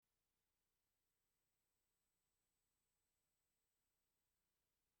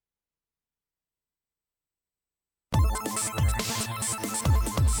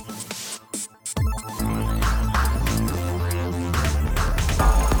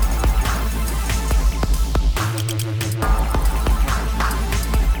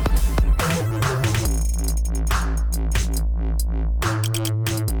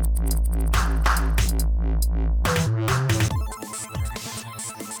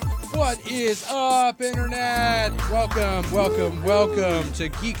What is up, Internet? Welcome to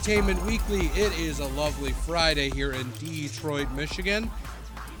Geektainment Weekly. It is a lovely Friday here in Detroit, Michigan.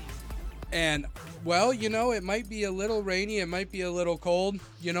 And, well, you know, it might be a little rainy, it might be a little cold.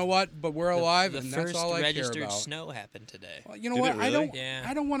 You know what? But we're alive, and that's all I care about. The first registered snow happened today. Well, you know what? Really?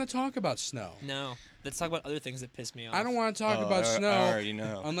 I don't want to talk about snow. No. Let's talk about other things that piss me off. I don't want to talk about snow I already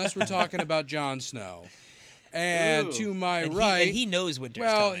know. unless we're talking about Jon Snow. And Ooh. to my And right... he knows winter's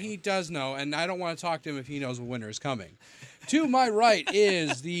Well, coming. he does know, and I don't want to talk to him if he knows when winter is coming. To my right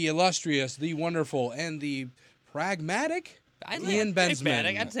is the illustrious, the wonderful, and the pragmatic Ian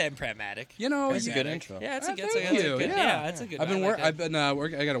Bensman. I'd say I'm pragmatic. You know, That's a good intro. Yeah, that's a good. Thank that's you. a good. Yeah. Yeah, that's a good. I've been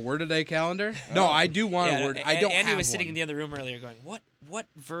working. I got a word a day calendar. No, I do want a word. I don't Andy have was sitting one. in the other room earlier, going, "What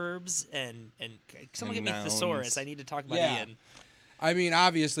verbs and someone And get me nouns. thesaurus. I need to talk about Yeah. Ian." I mean,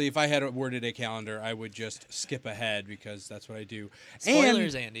 obviously, if I had a word a day calendar, I would just skip ahead because that's what I do.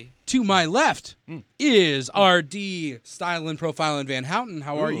 Spoilers, And Andy. to my left is RD Stylin' Profilin' Van Houten.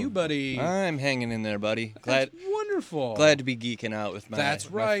 How are Ooh. you, buddy? I'm hanging in there, buddy. That's wonderful. Glad to be geeking out with my,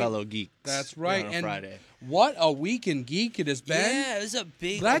 That's my right. fellow geeks. That's right. On a And Friday. what a week in geek it has been. Yeah, it was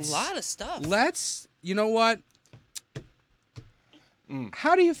a lot of stuff. You know what?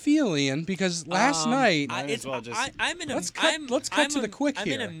 How do you feel, Ian? Because last night, Might as well just- I'm in a. Let's cut to the quick I'm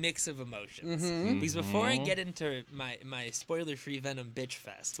here. in a mix of emotions because before I get into my spoiler-free Venom bitch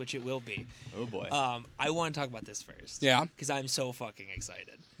fest, which it will be, Oh boy. I want to talk about this first. Yeah. Because I'm so fucking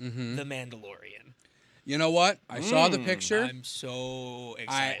excited. The Mandalorian. you know what? I saw the picture. I'm so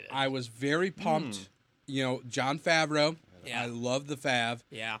excited. I was very pumped. You know, Jon Favreau. Yeah. I love the Fav.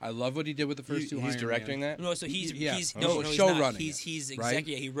 Yeah. I love what he did with the first two. He's Iron directing Man. that? No, so he's Yeah. he's Oh. no, he's Show not. running He's it, right?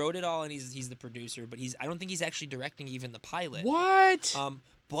 executive. He wrote it all, and he's the producer. But I don't think he's actually directing even the pilot. What?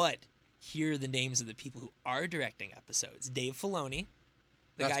 But here are the names of the people who are directing episodes: Dave Filoni,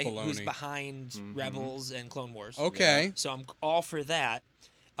 the That's guy who's Filoni. behind Rebels and Clone Wars. Okay. So I'm all for that.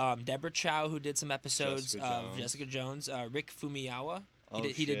 Deborah Chow, who did some episodes Jessica of Jones. Jessica Jones. Rick Fumiyawa. Oh,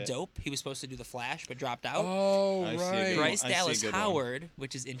 He did shit. Dope. He was supposed to do The Flash, but dropped out. Oh, I see a right. good Bryce I see a Dallas good one. Howard,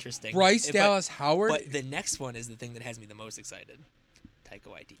 which is interesting. Bryce But- Dallas Howard. But the next one is the thing that has me the most excited. Taika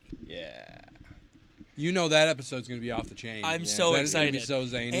Waititi. Yeah. You know that episode's gonna be off the chain. I'm so That is gonna excited. be so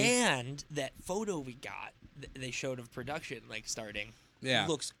zany. And that photo we got, they showed of production like starting, Yeah.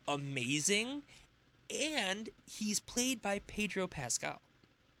 looks amazing. And he's played by Pedro Pascal.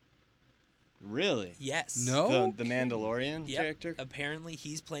 Really? Yes. No? The Mandalorian Yep. character? Apparently,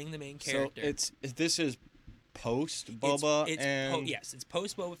 he's playing the main So character. this is post Boba and yes, it's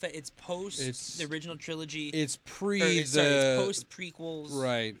post Boba Fett. It's post It's- the original trilogy. It's pre it's post prequels.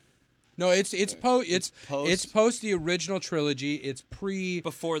 Right. No, it's post- post the original trilogy. It's pre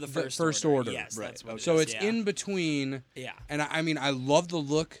Before the The first, First order. Order. Yes, Right, that's what okay. it so is, it's yeah. in between. Yeah. And I mean, I love the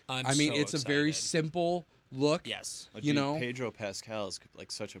look. I'm I mean, so it's a very excited. simple look. Yes. Like, you dude, know? Pedro Pascal is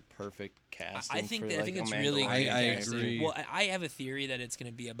like such a perfect casting. I think for, that, like, I think a it's really Mandalorian good I casting. agree. Well, I have a theory that it's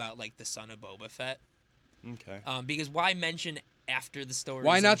going to be about like the son of Boba Fett. Okay. Because why mention after the story?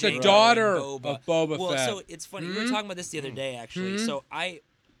 Why not the Jango daughter and Boba? of Boba well, Fett? so it's funny. We were talking about this the other day, actually. So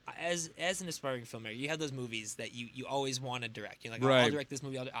as an aspiring filmmaker, you have those movies that you always want to direct. You're like, Right. I'll direct this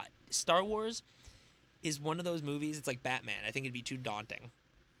movie. Star Wars is one of those movies. It's like Batman. I think it'd be too daunting.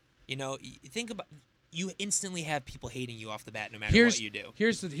 You know, you think about. You instantly have people hating you off the bat, no matter what you do.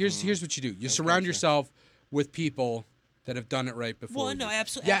 Here's what you do. You surround yourself with people that have done it right before. Well, no, you.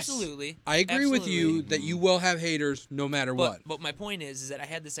 absolutely, Yes. absolutely. I agree with you Absolutely. that you will have haters no matter what. But my point is that I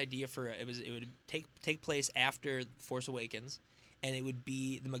had this idea for it would take place after Force Awakens, and it would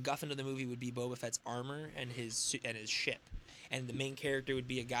be the MacGuffin of the movie would be Boba Fett's armor and his ship, and the main character would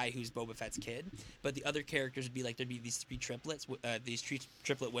be a guy who's Boba Fett's kid, but the other characters would be like there'd be these three triplets,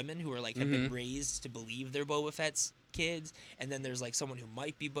 triplet women who are like have been raised to believe they're Boba Fett's kids, and then there's like someone who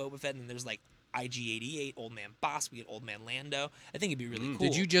might be Boba Fett, and then there's like IG-88, Old Man Boss, we get Old Man Lando. I think it'd be really cool.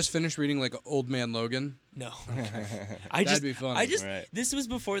 Did you just finish reading like Old Man Logan? No. That'd be funny. Right. This was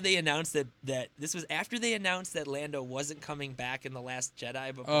before they announced that this was after they announced that Lando wasn't coming back in The Last Jedi,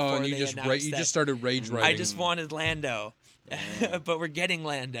 but before Oh, and they you just announced you that just started rage writing. I just wanted Lando. But we're getting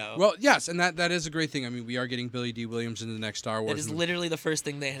Lando. Well, yes, and that is a great thing. I mean, we are getting Billy D. Williams in the next Star Wars. that is movie. literally the first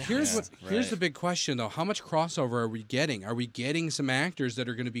thing they announced. Here's right. the big question though. How much crossover are we getting? Are we getting some actors that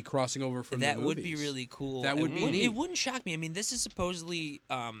are going to be crossing over from that the would be movies? really cool. That would be neat. It wouldn't shock me. I mean, this is supposedly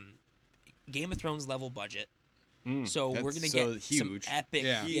Game of Thrones level budget. So we're That's gonna so get some huge. epic,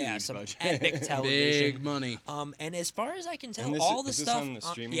 Huge some budget. epic television. Big money. And as far as I can tell, And this all is- the is this stuff, on the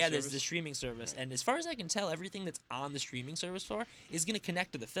streaming there's service? the streaming service, and as far as I can tell, everything that's on the streaming service is going to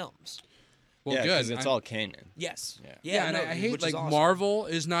connect to the films. Well, yeah, good. because it's all canon. Yes. Yeah. Yeah, and no, I hate which like is awesome. Marvel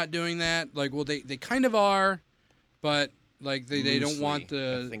is not doing that. Like, well, they kind of are, but like they don't want I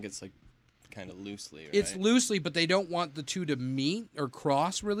the. think it's like kind of loosely. Right? It's loosely, but they don't want the two to meet or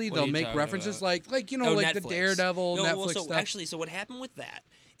cross. Really, What are they'll you make talking references about? like the Netflix. Daredevil No, Netflix well, so stuff. actually, so what happened with that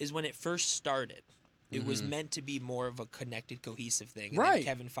is when it first started, it was meant to be more of a connected, cohesive thing. And Right. Then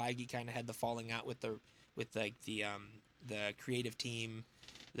Kevin Feige kind of had the falling out with the creative team,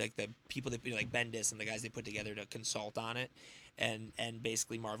 like the people that like Bendis and the guys they put together to consult on it. And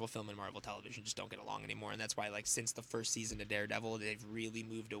basically Marvel Film and Marvel Television just don't get along anymore, and that's why like since the first season of Daredevil they've really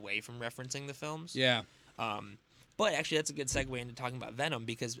moved away from referencing the films. Yeah. But actually that's a good segue into talking about Venom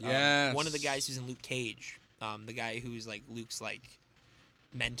because Yes. one of the guys who's in Luke Cage, the guy who's like Luke's like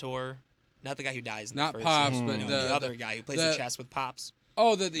mentor, not the guy who dies in Not the first Pops, season, but no, the- the other guy who plays the- the chess with Pops.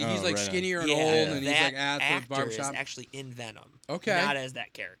 Oh, he's Oh, like right on. skinnier and Yeah, old, and he's that like at the actor barbershop. is actually in Venom. Okay. Not as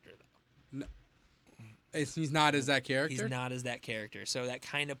that character though. He's not as that character. He's not as that character, so that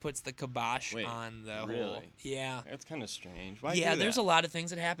kind of puts the kibosh Wait, on the whole. really? Yeah. That's kind of strange. Why Yeah, do there's that? a lot of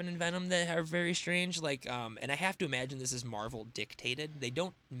things that happen in Venom that are very strange. Like, and I have to imagine this is Marvel dictated. They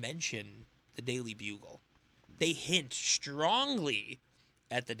don't mention the Daily Bugle. They hint strongly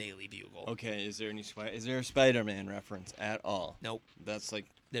at the Daily Bugle. Okay, is there a Spider-Man reference at all? Nope. That's like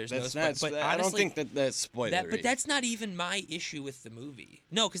There's that's no. not. But I don't honestly, think that's spoilery. but that's not even my issue with the movie.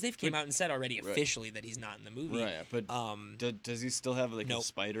 No, because they've came But- out and said already right. officially that he's not in the movie. right. But does he still have like Nope. a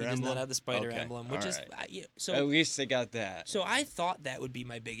spider He emblem? does not have the spider Okay, emblem, which all is right. yeah, so. At least they got that. So I thought that would be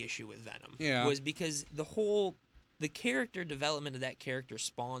my big issue with Venom. Yeah. Was because the character development of that character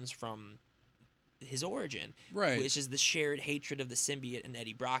spawns from his origin, Right. which is the shared hatred of the symbiote and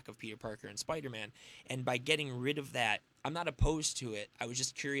Eddie Brock of Peter Parker and Spider-Man. And by getting rid of that, I'm not opposed to it. I was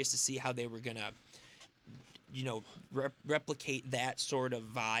just curious to see how they were gonna, replicate that sort of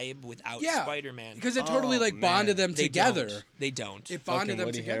vibe without Yeah, Spider-Man. because it totally Oh, like bonded man. them They together. don't. They don't. It bonded Fucking them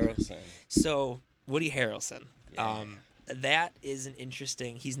Woody together. Harrelson. So Woody Harrelson. Yeah. That is an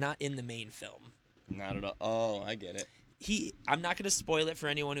interesting. He's not in the main film. Not at all. Oh, I get it. I'm not going to spoil it for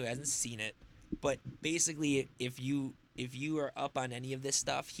anyone who hasn't seen it, but basically, if you are up on any of this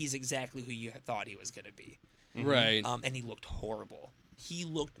stuff, he's exactly who you thought he was going to be. Right. And he looked horrible. He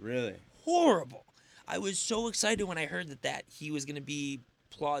looked Really. horrible. I was so excited when I heard that he was going to be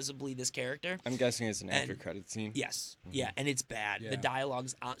plausibly this character. I'm guessing it's an And- after credit scene. Yes. Yeah, and it's bad. Yeah. The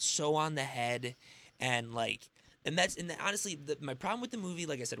dialogue's so on the head, and honestly, my problem with the movie,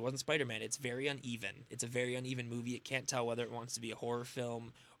 like I said, wasn't Spider-Man. It's very uneven. It's a very uneven movie. It can't tell whether it wants to be a horror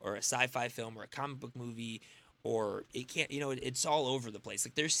film or a sci-fi film or a comic book movie, or it can't. It's all over the place.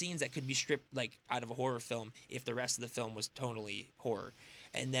 Like there's scenes that could be stripped like out of a horror film if the rest of the film was tonally horror,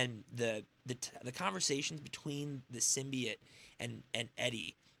 and then the conversations between the symbiote and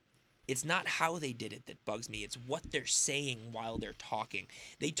Eddie. It's not how they did it that bugs me. It's what they're saying while they're talking.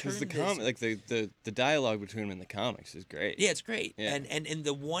 They turn Because the dialogue between them in the comics is great. Yeah, it's great. Yeah. And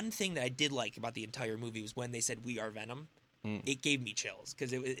the one thing that I did like about the entire movie was when they said "We are Venom." It gave me chills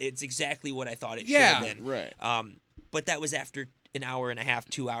because it's exactly what I thought it should have been. Right. But that was after an hour and a half,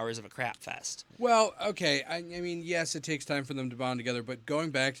 2 hours of a crap fest. Well, okay. I mean, yes, it takes time for them to bond together, but going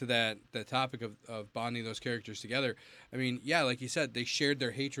back to that topic of bonding those characters together, I mean, yeah, like you said, they shared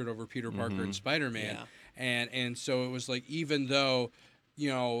their hatred over Peter Parker and Spider-Man, and so it was like even though,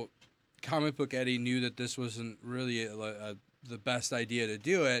 comic book Eddie knew that this wasn't really the best idea to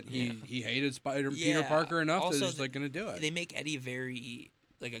do it, he hated Peter Parker enough Also, that he's like going to do it. They make Eddie very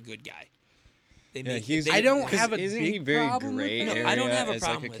like a good guy. They Yeah, make, he's. they- I don't Because have a isn't big he very problem with gray that. area I don't have a as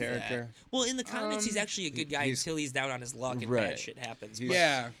problem like a with character? that. Well, in the comics, he's actually a good guy he's- until he's down on his luck and Right. bad shit happens. He's- But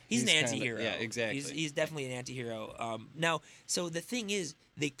Yeah. he's an he's kinda- anti-hero. yeah, exactly. He's definitely an anti-hero. Now, so the thing is,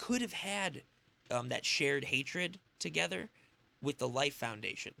 they could have had that shared hatred together with the Life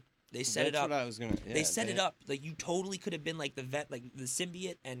Foundation. They set it That's up. what I was gonna. They yeah, set it up like you totally could have been like the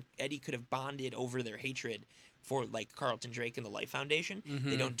symbiote and Eddie could have bonded over their hatred for like Carlton Drake and the Life Foundation.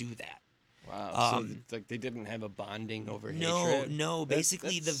 They don't do that. Wow. So it's like they didn't have a bonding over No, hatred. no.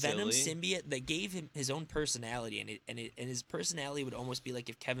 Basically, that's the Venom silly. symbiote they gave him his own personality, and his personality would almost be like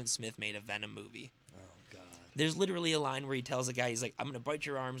if Kevin Smith made a Venom movie. Oh God. There's literally a line where he tells a guy, he's like, "I'm gonna bite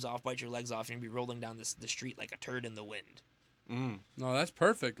your arms off, bite your legs off, and you'll be rolling down the street like a turd in the wind." No, that's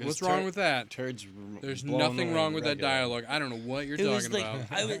perfect. Because What's wrong with that? Turds. There's blown nothing away wrong with that Uh, regular. dialogue. I don't know what you're It was talking like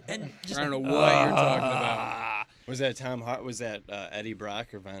about. just I don't know what you're talking about. ah. Was that Tom Hart? Was that Eddie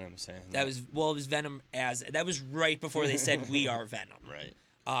Brock or Venom saying That was it was Venom that was right before they said we are Venom. right?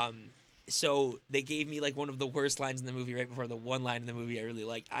 So they gave me like one of the worst lines in the movie right before the one line in the movie I really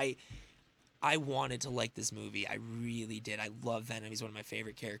liked. I wanted to like this movie. I really did. I love Venom. He's one of my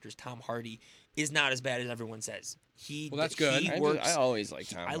favorite characters. Tom Hardy is not as bad as everyone says. Well, that's good. I always like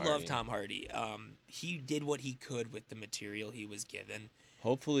Tom Hardy. I love Tom Hardy. He did what he could with the material he was given.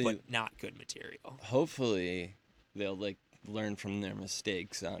 Hopefully, but not good material. Hopefully, they'll learn from their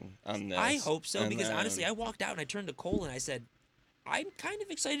mistakes on this. I hope so, because honestly, I walked out and I turned to Cole and I said, I'm kind of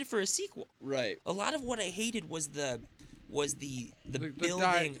excited for a sequel. Right. A lot of what I hated was the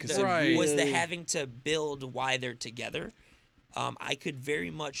building, right. was the having to build why they're together. I could very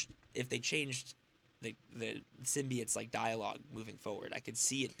much, if they changed the symbiotes dialogue moving forward, I could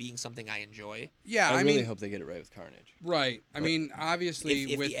see it being something I enjoy. Yeah, I really hope they get it right with Carnage. Right. I mean,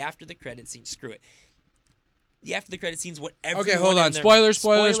 obviously, if the after the credit scene, screw it. The after the credit scenes, whatever. Okay, hold on. Spoiler.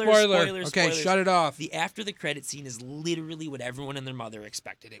 Okay, shut it off. The after the credit scene is literally what everyone and their mother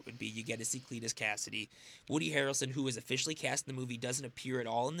expected it would be. You get to see Cletus Cassidy. Woody Harrelson, who is officially cast in the movie, doesn't appear at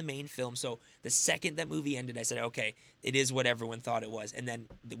all in the main film. So the second that movie ended, I said, okay, it is what everyone thought it was. And then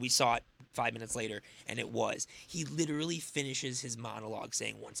we saw it 5 minutes later, and it was. He literally finishes his monologue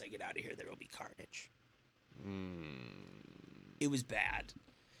saying, once I get out of here, there will be carnage. It was bad.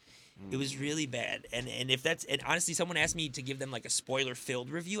 It was really bad, and honestly, someone asked me to give them a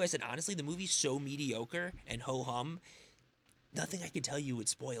spoiler-filled review. I said, honestly, the movie's so mediocre and ho-hum, nothing I could tell you would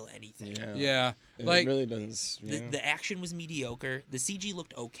spoil anything. Yeah. It really doesn't. Yeah. The action was mediocre. The CG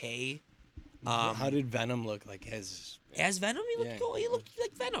looked okay. How did Venom look as Venom? He looked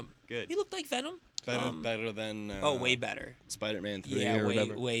like Venom. Good. He looked like Venom. Better than way better. Spider-Man 3 or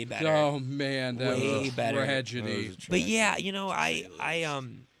whatever. Way better. Oh man, that way was better. tragedy. But yeah, I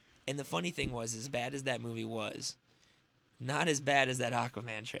and the funny thing was, as bad as that movie was, not as bad as that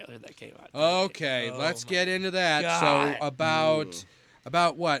Aquaman trailer that came out today. Okay, let's get into that. God. So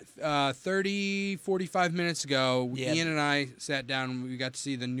about what, 30, 45 minutes ago, Ian and I sat down and we got to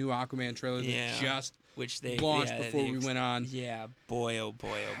see the new Aquaman trailer that just launched before we went on. Yeah, boy, oh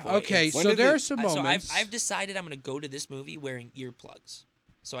boy, oh boy. Okay, so there are some moments. So I've decided I'm going to go to this movie wearing earplugs,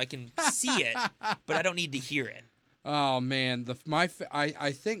 so I can see it, but I don't need to hear it. Oh man, I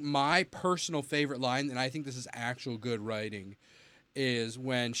think my personal favorite line, and I think this is actual good writing, is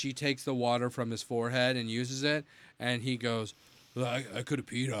when she takes the water from his forehead and uses it, and he goes, I could have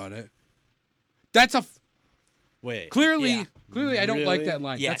peed on it. That's a wait. Clearly, I don't like that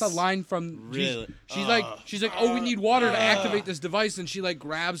line. Yes. That's a line from. Really? She's like, oh, we need water to activate this device, and she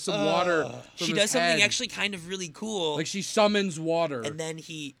grabs some water. From she his does something head. actually kind of really cool. Like she summons water. And then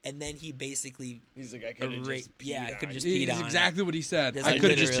he basically. He's like, I could have just peed I could have just It's peed on exactly what he said. That's I could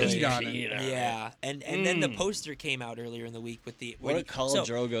have just literally peed on peed it. on it. Yeah, and then the poster came out earlier in the week with the. What a Khal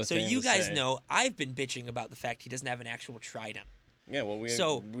Drogo So thing you to guys say. know I've been bitching about the fact he doesn't have an actual trident. Yeah, well,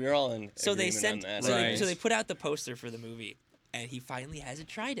 we're all in So they agreement sent. on that. So they put out the poster for the movie, and he finally has a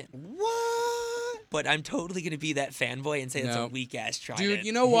trident. What? But I'm totally gonna be that fanboy and say it's a weak ass trident. Dude,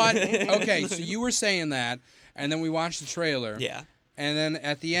 you know what? Okay, so you were saying that, and then we watched the trailer. Yeah. And then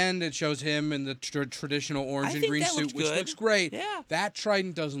at the end, it shows him in the traditional orange and think green that suit, looked which good. looks great. Yeah. That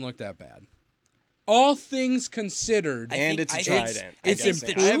trident doesn't look that bad. All things considered, And it's a I trident. think It's the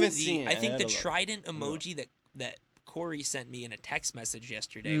improved. I haven't seen it. I think I the had to look. trident emoji that Corey sent me in a text message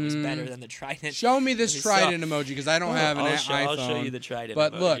yesterday was better than the trident. show me this we trident saw. emoji because I don't have an iPhone. I'll show you the trident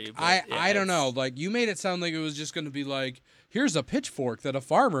But emoji. look, but I don't know. You made it sound like it was just going to be here's a pitchfork that a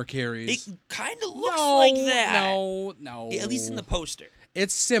farmer carries. It kind of looks like that. No. At least in the poster.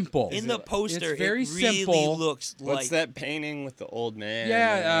 It's simple. In the poster, it's very it really simple. looks like. What's that painting with the old man?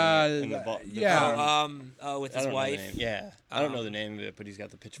 Yeah, and the yeah. With I his don't know the wife. name. Yeah, I don't know the name of it, but he's got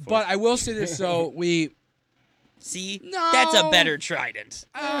the pitchfork. But I will say this: See, No. that's a better trident.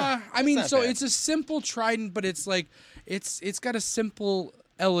 I mean, not so bad. it's a simple trident, but it's it's got a simple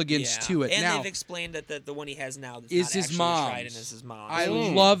elegance to it. And now, they've explained that the one he has now that's Is not his actually mom's. a trident is his mom's. I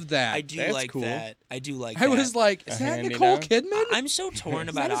love that. I do That's like cool. that. I do like I that. was like, is that Nicole hand-me-down? Kidman? I'm so torn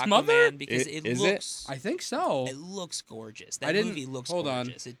about his Aquaman mother? because Is it? looks. I think so. It looks gorgeous. I That didn't- movie looks hold on.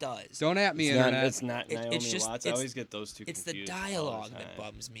 gorgeous. It does. Don't at me, it's not, internet. it's not It- Naomi it's just- Watts. I it's- always get those two It's the confused. all dialogue the that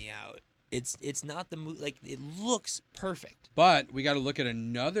time. bums me out. It's not the movie. Like, it looks perfect. But we got to look at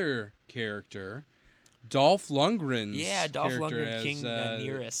another character, Dolph Lundgren's. Yeah, Dolph character Lundgren, as, King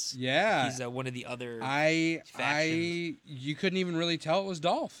Nereus. Yeah, He's one of the other. you couldn't even really tell it was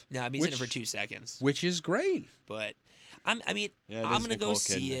Dolph. No, he's in it for 2 seconds. Which is great. But Yeah, it I'm is gonna go Nicole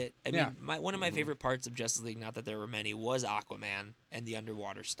see Kidman. it. I Yeah. mean, one of my favorite parts of Justice League, not that there were many, was Aquaman and the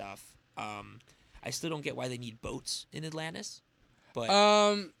underwater stuff. I still don't get why they need boats in Atlantis, but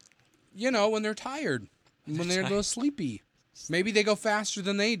When they're tired, when they're a little sleepy, maybe they go faster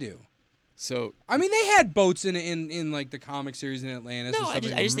than they do. So I mean, they had boats in like the comic series in Atlantis. no, and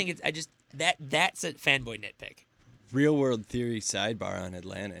stuff I just think it's that's a fanboy nitpick. Real world theory sidebar on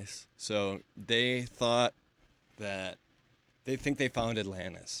Atlantis. So they think they found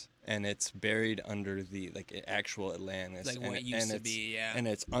Atlantis, and it's buried under the actual Atlantis, Like what and, used to it's, be, yeah. and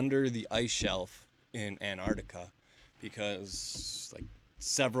it's under the ice shelf in Antarctica, because like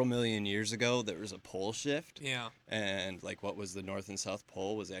several million years ago there was a pole shift, Yeah. and like what was the North and South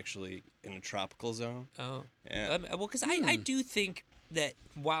Pole was actually in a tropical zone. Oh. Yeah. Well, because I do think that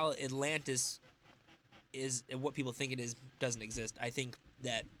while Atlantis is what people think it is doesn't exist, I think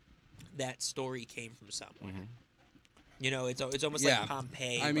that story came from somewhere. Mm-hmm. You know, it's almost Yeah. like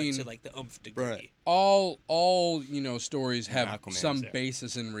Pompeii, I but mean, to like the oomph degree. Right. all stories have Aquaman's some there.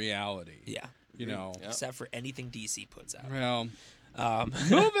 basis in reality. Yeah. You know. Yeah. Except for anything DC puts out. Well,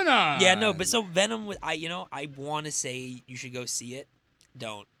 Moving on. Yeah, no, but so Venom, I want to say you should go see it.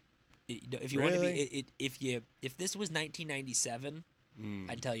 Don't. If you want to Really? be, if this was 1997,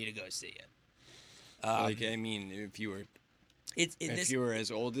 I'd tell you to go see it. Like I mean, if you were This you were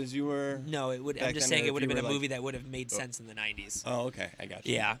as old as you were. no, it would. I'm back just then, saying or it if would have you been a were, movie that would have made sense in the 90s. Oh, okay, I got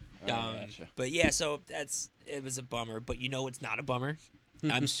you. Yeah. I gotcha. But yeah, so it was a bummer. But you know what's not a bummer?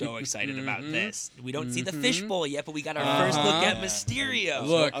 I'm so excited about this. We don't see the fishbowl yet, but we got our first look at Yeah. Mysterio.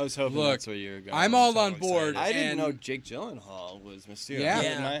 Look, I was hoping look, that's where you were going. I'm all so on board. excited. I didn't and know Jake Gyllenhaal was Mysterio. Yeah.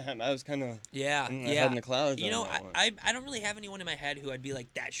 Yeah. In my head, I was kind of Yeah, my yeah. head in the clouds. You on know, that one. I don't really have anyone in my head who I'd be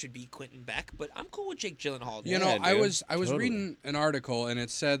like, that should be Quentin Beck, but I'm cool with Jake Gyllenhaal. You Yeah, know, I dude. was Totally. reading an article, and it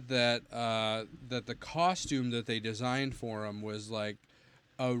said that that the costume that they designed for him was like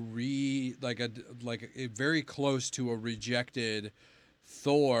a very close to a rejected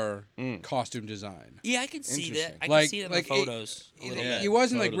Thor costume design. Yeah, I can see that. Interesting. I can Like- see it in like the photos a little Yeah. bit. He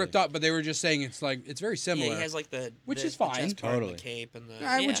wasn't like totally. ripped up, but they were just saying it's very similar. Yeah, he has like the Which the- is the fine. chest part and Totally. the cape and the.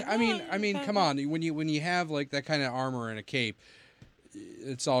 Which yeah, I mean, no, come on, when you have like that kind of armor and a cape,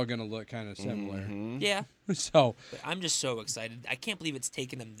 it's all gonna look kind of similar. Mhm. Yeah, So, but I'm just so excited. I can't believe it's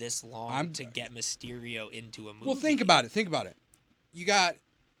taken them this long I'm- to get Mysterio into a movie. well, think about it. You got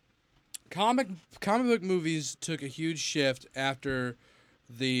comic book movies took a huge shift after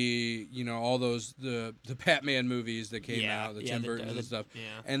the all those the Batman movies that came out, the Tim Burton and stuff, yeah.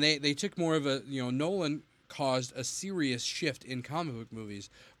 and they took more of a Nolan caused a serious shift in comic book movies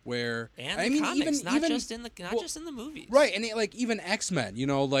where And I the mean comics, not even just in the well, just in the movies. right, and like even X-Men,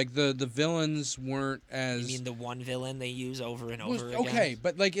 like the villains weren't as You mean the one villain they use over and was- over again? okay,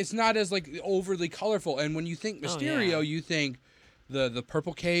 but like it's not as like overly colorful. And when you think Oh, Mysterio, yeah. you think the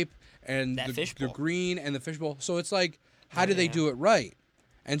purple cape and That the fishbowl. green and the fishbowl. So it's like, how Oh, do they yeah. do it right?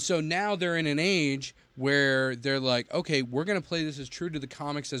 And so now they're in an age where they're like, okay, we're gonna play this as true to the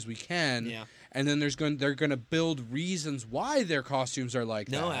comics as we can. Yeah. And then they're gonna build reasons why their costumes are like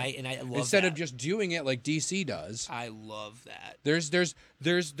No, that. I love instead of that. just doing it like DC does. I love that.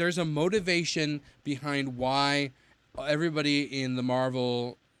 There's a motivation behind why everybody in the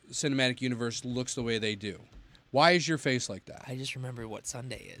Marvel Cinematic Universe looks the way they do. Why is your face like that? I just remember what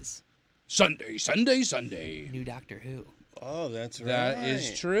Sunday is. Sunday. New Doctor Who. Oh, that's right. That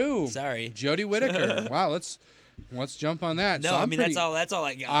is true. Sorry. Jodie Whittaker. Wow, let's jump on that. No, So I I'm mean pretty, that's all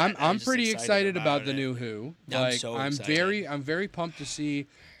I got. I'm just pretty excited about the it. new Who. I'm Like so I'm excited. very pumped to see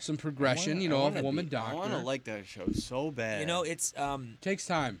some progression. I of a wanna woman be- doctor. I want to like that show so bad. You know, it's Takes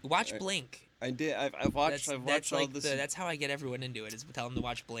time. watch Blink. I did. I've watched. That's, I've that's watched all like this. that's how I get everyone into it. Is tell them to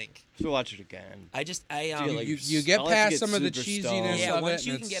watch Blink. Should watch it again. I Feel like You get I like to past get some of the super cheesiness stoned. yeah, of once it.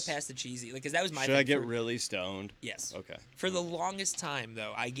 you and can get it's- past the cheesy, because that was my. Should I thing get for- really stoned? Yes. Okay. For the longest time,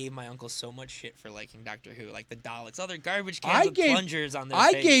 though, I gave my uncle so much shit for liking Doctor Who, like the Daleks, other garbage cans I with gave- plungers on their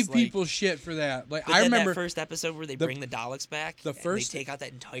I face. gave like- people shit for that. Like But I then remember that first episode where they the- bring the Daleks back. the and first- they take out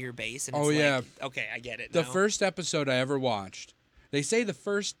that entire base. And Oh, it's yeah. like, okay, I get it. the now. first episode I ever watched. They say the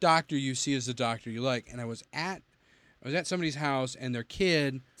first doctor you see is the doctor you like, and I was at somebody's house, and their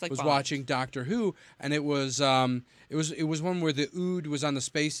kid like was Bond. watching Doctor Who, and it was one where the Ood was on the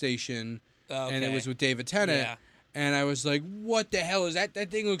space station, and it Okay. was with David Tennant. Yeah. And I was like, "What the hell is that?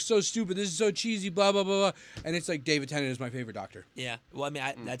 That thing looks so stupid. This is so cheesy. Blah blah blah blah." And it's like David Tennant is my favorite Doctor. Yeah. Well, I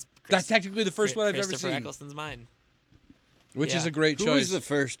mean, that's That's technically the first one I've ever Christopher seen, Eccleston's mine. which is yeah. a great Who choice. was the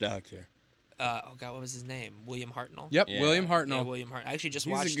first Doctor? Oh God, what was his name? William Hartnell. Yep, Yeah. William Yeah, Hartnell. William Hart. I actually just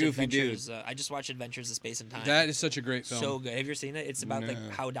He's a watched goofy dude. Adventures. I just watched Adventures of Space and Time. That is such a great film. so good. Have you ever seen it? It's about like No.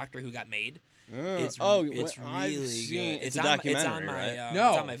 how Doctor Who got made. It's It's I've really seen, good. It's a on, documentary, it's on my right? No.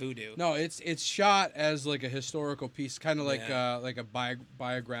 it's on my Vudu. No, it's shot as like a historical piece, kind of like Yeah. like a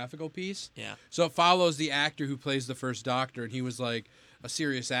biographical piece. Yeah. So it follows the actor who plays the first Doctor, and he was like a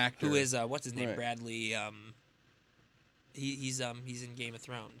serious actor. Who is what's his name? Right. Bradley. He's in Game of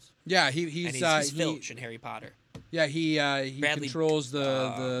Thrones. Yeah, And he's he's he- Filch in Harry Potter. Yeah, he Bradley- controls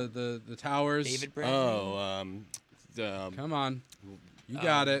the towers. David Bradley. Come on, you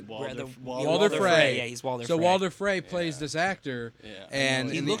got it. Walder Frey. Yeah, he's Walder So Frey. Walder Frey plays this actor, Yeah.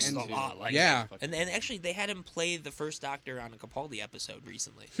 and He in the looks end- a lot like yeah. him. And actually, they had him play the first Doctor on a Capaldi episode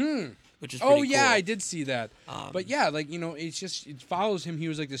recently, which is Oh pretty yeah, cool. I did see that. But yeah, like it follows him. He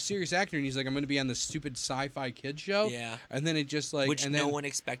was like the serious actor, and he's like, I'm going to be on this stupid sci-fi kid show. Yeah. And then it just like, which and no then, one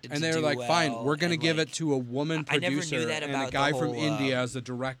expected. and to they were do like, well, fine, we're going to and, give like, it to a woman I never knew producer that and a about the guy from whole, India as the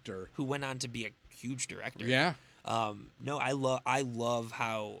director. who went on to be a huge director. Yeah. No, I love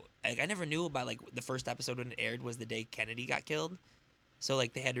how I never knew about like the first episode when it aired was the day Kennedy got killed, so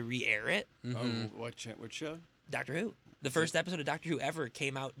like they had to re-air it. What show? Doctor Who. The first episode of Doctor Who ever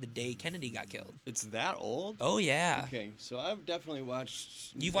came out the day Kennedy got killed. It's that old? Oh yeah. Okay, so I've definitely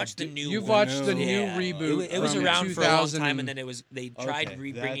watched. You've watched the new. You've one. watched the new Yeah. reboot. It was from around for a long 2000 time, and then they tried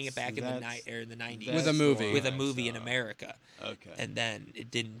Okay, bringing it back in the that's- in the 90s With a that's the movie. one with a I movie in saw. America, Okay. and then it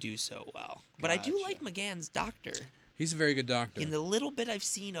didn't do so well. But I do Gotcha. like McGann's Doctor. He's a very good doctor. In the little bit I've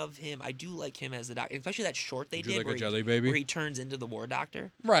seen of him, I do like him as the Doctor, especially that short they Would you did like a where, jelly baby? where he turns into the War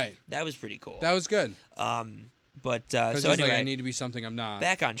Doctor. Right. That was pretty cool. That was good. But Because so he's anyway, like, I need to be something I'm not.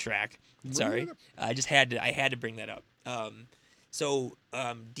 back on track. Sorry, I had to bring that up. So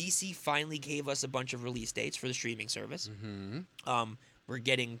DC finally gave us a bunch of release dates for the streaming service. We're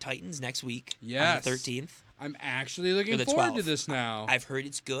getting Titans next week Yes. on the 13th. I'm actually looking Or the forward to 12th. this now. I've heard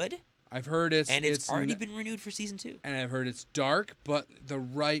it's good, I've heard it's and it's already n- been renewed for season 2. and I've heard it's dark, but the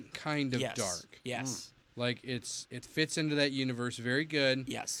right kind of Yes. dark. Yes. Like it fits into that universe very good.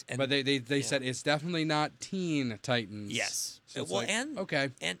 Yes. And But they said it's definitely not Teen Titans. yes. So it's Well, like, and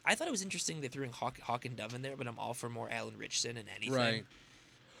okay, And I thought it was interesting they threw in Hawk and Dove in there, but I'm all for more Alan Richson and anything. right.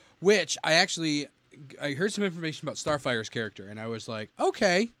 Which I heard some information about Starfire's character, and I was like,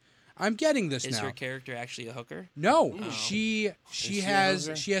 okay, I'm getting this Is now. her character actually a hooker? No, Oh. she she a has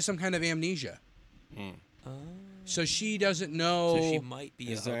hooker? some kind of amnesia, Oh. so she doesn't know. So she might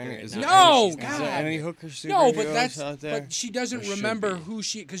be Is a there hooker. any- and is not there- know No, she's not. Is there God. any hooker superheroes No, but that's out there? but she doesn't There should remember be. who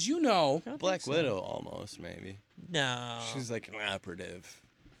she because you know. I don't Black think so. Widow almost maybe. No. She's like an operative.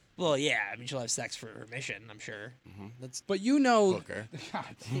 Well, yeah. I mean, she'll have sex for her mission, I'm sure. That's But you know, hooker.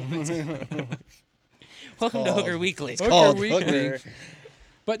 God damn it. Welcome to called- Hooker Weekly. Hooker Called Weekly. hooker.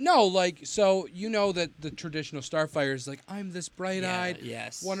 But no, like so you know that the traditional Starfire is like I'm this bright-eyed,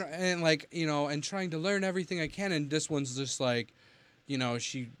 yes. and like and trying to learn everything I can, and this one's just like,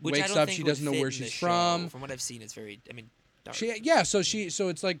 she Which I wakes don't up, think she would doesn't know fit where in the she's show. from. From what I've seen, it's very. I mean, dark. So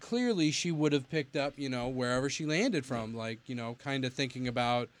it's like clearly she would have picked up, wherever she landed from, like, kind of thinking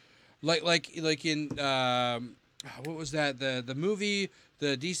about, like in what was that the movie,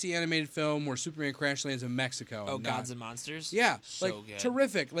 the DC animated film where Superman crash lands in Mexico. Oh, and Gods and Monsters. yeah, So like good.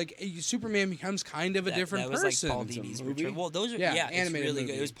 terrific. Like Superman becomes kind of a different that was person. like Paul It's a Dini's movie? return. Well, those are Yeah, it's animated really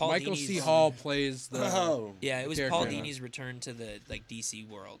movie. good. It was Paul Michael Dini's, C. Hall plays the. Oh. Yeah, it was character. Paul Dini's return to the DC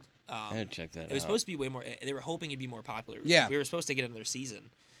world. I had to check that It was out. supposed to be way more. They were hoping it'd be more popular. Yeah. we were supposed to get another season.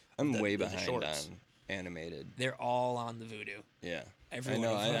 I'm the- way the behind shorts. on animated. They're all on the Voodoo. Yeah. Everyone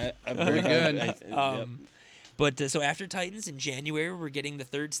I know. of them. I'm Very good. Yep. But so after Titans in January, we're getting the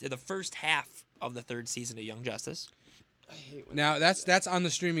first half of the third season of Young Justice. Now that's on the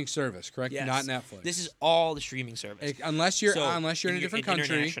streaming service, correct? Yes. Not Netflix. This is all the streaming service. Unless you're So, in a different country.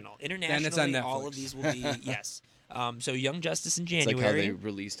 Internationally, it's on all Netflix. of these will be yes. So Young Justice in It's January. like how they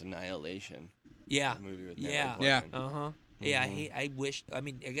released Annihilation. Yeah. The movie with Yeah. Natalie Yeah. Portman. Yeah, I wish. I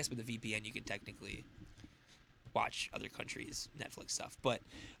mean, I guess with the VPN you could technically watch other countries' Netflix stuff. But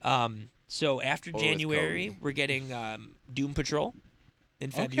so after Or with January, Cody. we're getting Doom Patrol in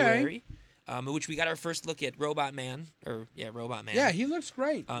Okay. February, in which we got our first look at Robot Man. Robot Man. Yeah, he looks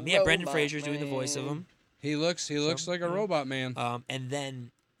great. Brendan Robot Fraser's doing the voice of him. He looks like a robot man. And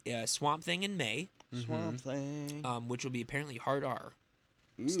then Swamp Thing in May, Swamp Thing. which will be apparently hard R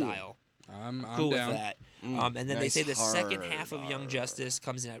Ooh. style. I'm Cool down. with that. And then they nice say the second hard half of Young R. Justice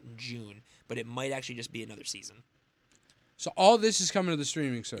comes out in June, but it might actually just be another season. So all this is coming to the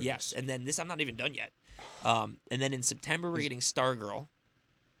streaming service. Yes, and then this I'm not even done yet. And then in September we're getting Stargirl,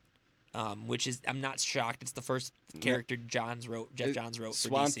 which is I'm not shocked. It's the first character Jeff Johns wrote for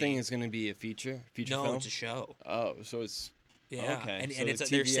Swamp DC. Thing is going to be a feature no, film. it's a show. Oh, so it's Yeah, Okay, and so it's the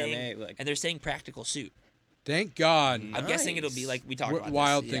they're TVMA, saying like- and they're saying practical suit. Thank God. I'm guessing it'll be like we talked about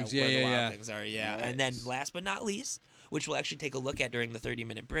Wild this. Things, where the yeah, Wild yeah. Things are, yeah. And then Nice. last but not least, which we'll actually take a look at during the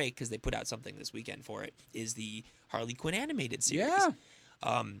 30-minute break because they put out something this weekend for it, is the Harley Quinn animated series. Yeah.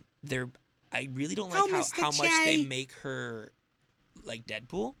 I really don't Oh, like Mr. how much they J. make her like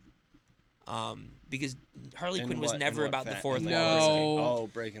Deadpool. Because Harley In Quinn was what- in never what about the fa- fourth in No. wall breaking. Oh,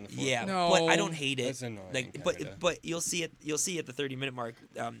 breaking the fourth Yeah, No. but I don't hate it. That's annoying, Like, kinda. but you'll see it. You'll see at the 30-minute mark.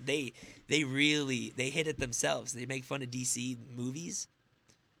 They really hit it themselves. They make fun of DC movies.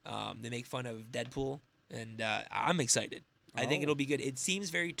 They make fun of Deadpool, and I'm excited. I think Oh. it'll be good. It seems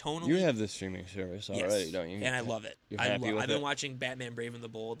very tonally. You have the streaming service Yes, already, don't you? and I love it. You're happy with I've been it? watching Batman: Brave and the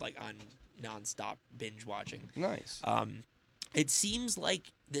Bold like on nonstop binge watching. Nice. It seems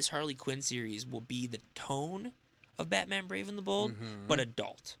like this Harley Quinn series will be the tone of Batman: Brave and the Bold, but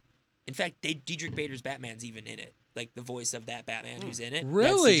adult. In fact, Diedrich Bader's Batman's even in it. Like the voice of that Batman who's in it.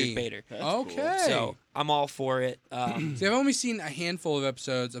 Really? That's Diedrich Bader. That's cool. Okay. So I'm all for it. See, I've only seen a handful of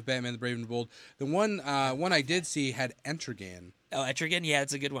episodes of Batman: The Brave and the Bold. The one I did see had Etrigan. Oh, Etrigan, yeah,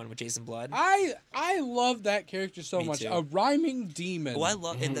 it's a good one with Jason Blood. I love that character so Me much. too. A rhyming demon. Oh, I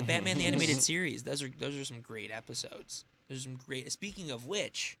love in the Batman the Animated Series. Those are some great episodes. There's some great. Speaking of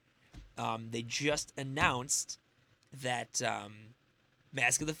which, they just announced that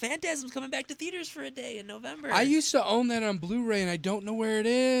Mask of the Phantasm's coming back to theaters for a day in November. I used to own that on Blu-ray, and I don't know where it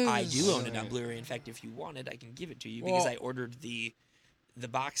is. I do own it on Blu-ray. In fact, if you want it, I can give it to you because Well- I ordered the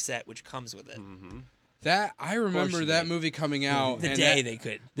box set which comes with it. That I remember you that did. movie coming out. The and day that, they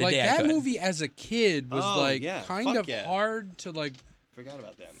could. The like day I that could. movie as a kid was Oh, like yeah. kind Fuck of yeah. hard to like Forgot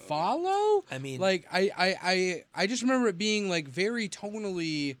about that movie. follow. I mean, Like I just remember it being like very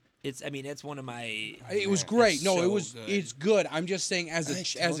tonally. it's one of my. It was Yeah, great. it's No, so it was. good. It's good. I'm just saying as I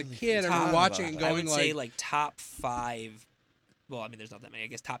as a totally kid, I forgot remember watching it about and that. going I would like, say like top 5. Well, I mean, there's not that many. I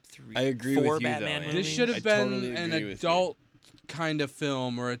guess top 3. I agree 4 with you, though, Batman Andy. this movies. should I have been totally an agree with you. adult kind of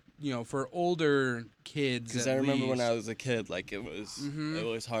film, or for older kids. Because at I remember when least. I was a kid, like it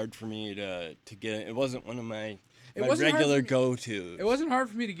was hard for me to get. It wasn't one of my It my wasn't hard regular for me- go-tos. It wasn't hard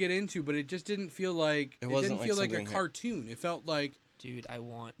for me to get into, but it just didn't feel like it wasn't didn't like feel like a something that- cartoon. It felt like Dude, I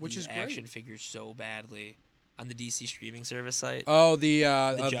want Which these is great. action figures so badly on the DC streaming service site.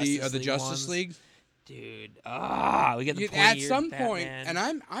 the Justice League Justice ones. League. Dude, we get the At pointy-eared some point, Batman.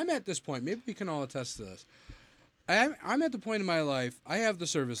 and I'm at this point. Maybe we can all attest to this. I'm at the point in my life. I have the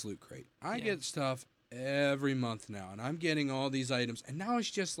service Loot Crate. I Yeah. get stuff every month now, and I'm getting all these items. And now it's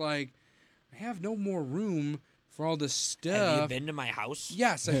just like I have no more room for all this stuff. Have you been to my house?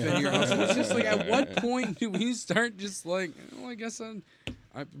 Yes, I've been to your house. It's just like, at what point do we start just like, well, I guess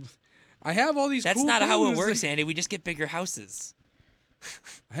I have all these. That's cool not how it things. works, Andy. We just get bigger houses.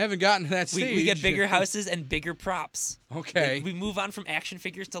 I haven't gotten to that stage. We get bigger houses and bigger props. Okay. We move on from action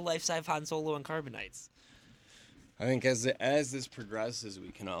figures to life-size Han Solo and Carbonites. I think as this progresses, we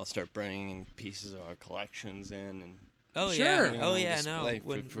can all start bringing pieces of our collections in, and Oh Sure. yeah. You Oh know, yeah. No.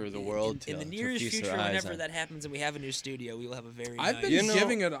 display for the world in the to nearest feast future, their eyes whenever on. that happens and we have a new studio, we will have a very. I've nice... been You know-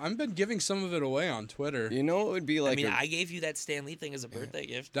 giving it. I've been giving some of it away on Twitter. you know what would be like? I mean, a- I gave you that Stan Lee thing as a birthday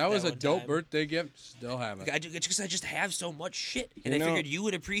gift. That was a one dope time. birthday gift. Still have it. It's because I just have so much shit, and You I know- figured you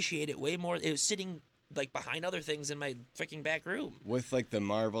would appreciate it way more. It was sitting like behind other things in my freaking back room. with like the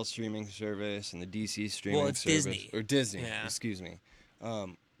Marvel streaming service and the DC streaming it's service, Disney. or Disney, Yeah. excuse me.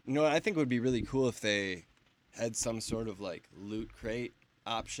 You know, what I think would be really cool if they had some sort of like Loot Crate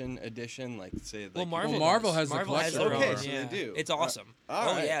option edition, like say. Like, Well, Marvel, Marvel does. has the Marvel has collector. their Okay, own, so they yeah. do. It's awesome. all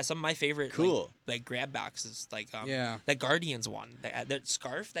Oh right. yeah, some of my favorite Cool. like grab boxes, like Yeah. that Guardians one, that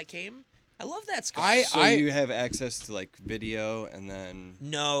scarf that came. I love that scarf. So you have access to like video, and then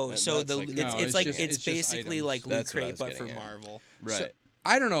No, That- so that's the like- it's, No, it's it's like just- it's it's just basically items. like Loot That's what I Crate was but for getting at. Marvel. right. So,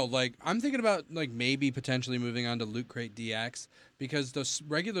 I don't know. Like, I'm thinking about like maybe potentially moving on to Loot Crate DX because those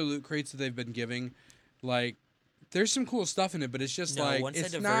regular Loot Crates that they've been giving, like, there's some cool stuff in it, but it's just No, like once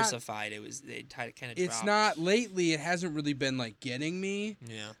it's they not. diversified, they kind of. It's not lately. It hasn't really been like getting me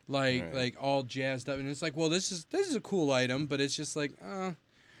Yeah. like Right. all jazzed up, and it's like, well, this is a cool item, but it's just like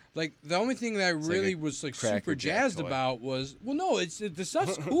the only thing that I like really a was like Cracker super Jack jazzed toy. about was no, the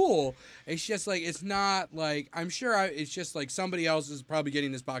stuff's cool. It's just like it's not like I'm sure it's just like somebody else is probably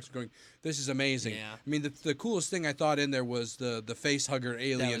getting this box and going, this is amazing. Yeah. I mean, the coolest thing I thought in there was the face hugger That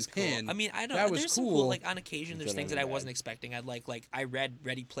alien was cool. pin. I mean, I don't. That was There's some cool. cool. Like on occasion, there's It's things that I undergrad. wasn't expecting. I read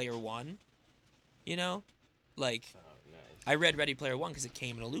Ready Player One. You know, like I read Ready Player One because it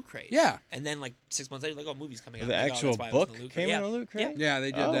came in a Loot Crate. Yeah. And then like 6 months later, like, oh, movie's coming out. The I'm like, oh, actual that's why it was book in a Loot came Crate. in a Loot Crate? Yeah,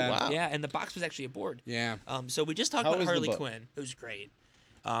 they did Oh, that. wow. Yeah, and the box was actually a board. Yeah, So we just talked How about was the Harley book? Quinn. It was great.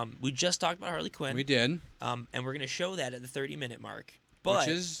 We just talked about Harley Quinn. we did, And we're gonna show that at the 30-minute mark. But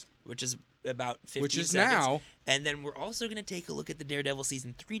which is about 15 which is seconds. now. And then we're also gonna take a look at the Daredevil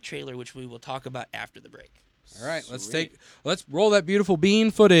season 3 trailer, which we will talk about after the break. All right. Sweet. Let's roll that beautiful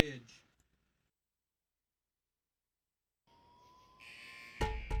bean footage.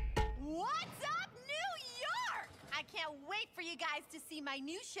 What's up, New York? I can't wait for you you guys to see my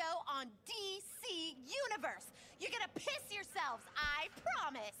new show on DC Universe. You're gonna piss yourselves, I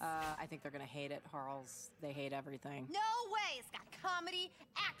promise. I think they're gonna hate it, Harles. They hate everything. No way! It's got comedy,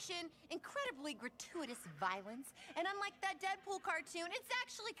 action, incredibly gratuitous violence, and unlike that Deadpool cartoon, it's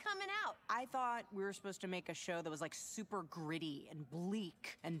actually coming out. I thought we were supposed to make a show that was like super gritty and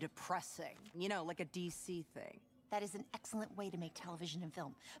bleak and depressing. You know, like a DC thing. That is an excellent way to make television and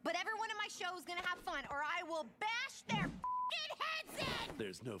film. But everyone in my show is gonna have fun, or I will bash their f***ing heads in!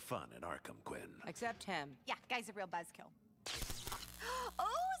 There's no fun in Arkham, Quinn. Except him. Yeah, guy's a real buzzkill.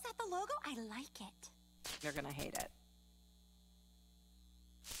 Oh, is that the logo? I like it. They're gonna hate it.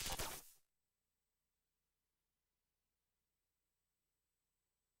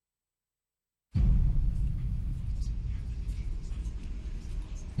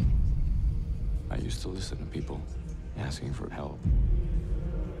 I used to listen to people asking for help.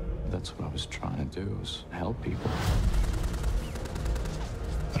 That's what I was trying to do, was help people.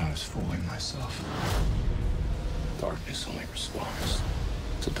 But I was fooling myself. Darkness only responds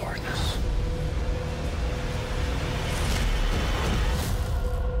to darkness.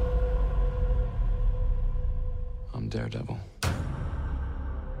 I'm Daredevil.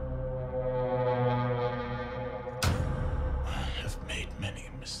 I have made many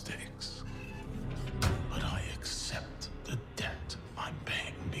mistakes, but I accept the debt I'm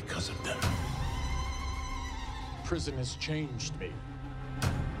paying because of them. Prison has changed me.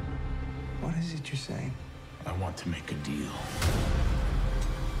 What is it you're saying? I want to make a deal.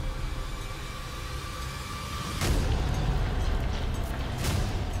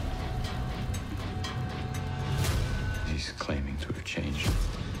 He's claiming to have changed,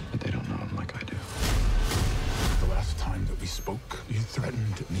 but they don't know him like I do. The last time that we spoke, you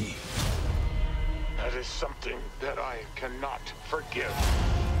threatened me. That is something that I cannot forgive.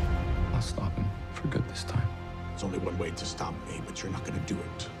 I'll stop him for good this time. There's only one way to stop me, but you're not gonna do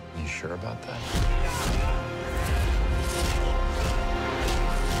it. You sure about that?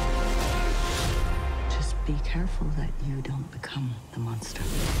 Just be careful that you don't become the monster.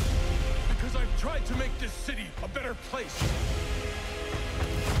 Because I've tried to make this city a better place.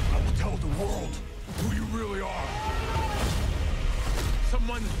 I will tell the world who you really are.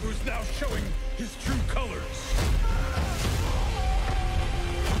 Someone who's now showing his true colors.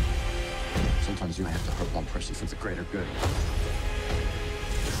 Sometimes you have to hurt one person for the greater good.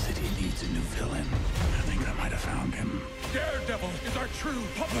 The city needs a new villain. I think I might have found him. Daredevil is our true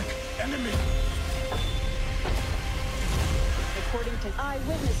public enemy. According to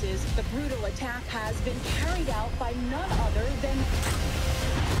eyewitnesses, the brutal attack has been carried out by none other than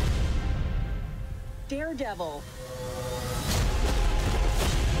Daredevil.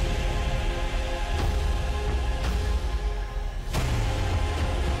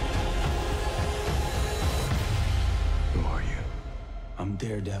 Who are you? I'm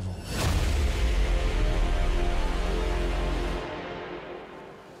Daredevil.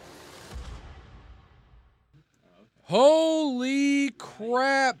 Holy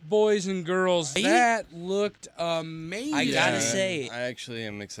crap, boys and girls. Are you- That looked amazing. I gotta say, I actually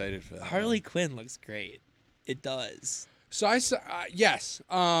am excited for that. Harley Quinn looks great. It does. So I saw, yes.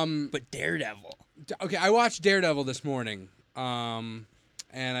 But Daredevil. Okay, I watched Daredevil this morning. And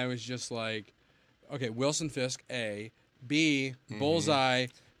I was just like, okay, Wilson Fisk, A. B, Bullseye.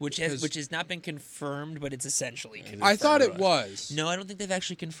 Which has not been confirmed, but it's essentially confirmed. I thought it was. No, I don't think they've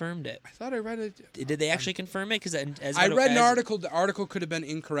actually confirmed it. I thought I read it. Did they actually confirm it? Because I read an article. The article could have been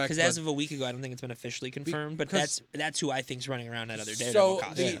incorrect. Because as of a week ago, I don't think it's been officially confirmed. But that's who I think's running around that other Daredevil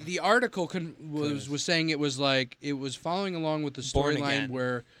costume. So the article was saying it was like it was following along with the Born storyline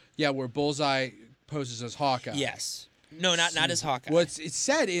Again. where Bullseye poses as Hawkeye. Yes. No, not as Hawkeye. Well, it's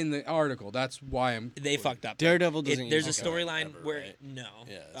said in the article. That's why They fucked up. Daredevil doesn't. There's a use storyline ever, where right? no,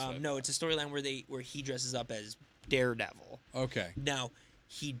 Yeah, that's what I no, it's a storyline where he dresses up as Daredevil. Okay. Now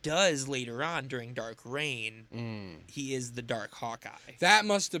he does later on during Dark Reign. He is the Dark Hawkeye. That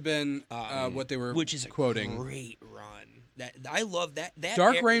must have been what they were which is quoting. a great run. That I love that.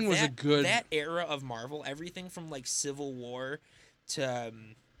 Dark Reign was a that- good- that era of Marvel. Everything from like Civil War to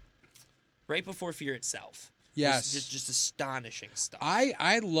right before Fear itself. Yes. was just astonishing stuff.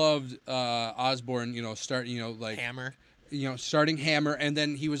 I loved Osborn. Hammer. Starting Hammer, and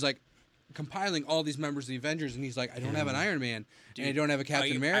then he was like compiling all these members of the Avengers, and he's like, I don't have an Iron Man, and I don't have a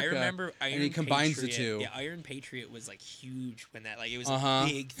Captain America. I remember Iron and he combines Patriot. the two. Yeah, Iron Patriot was like huge when that it was Uh-huh. a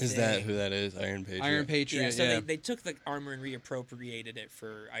big thing. Is that who that is? Iron Patriot. Iron Patriot. Yeah, so yeah. They took the armor and reappropriated it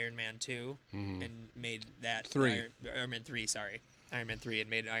for Iron Man 2 and made that 3. Iron Man 3, sorry. Iron Man 3 and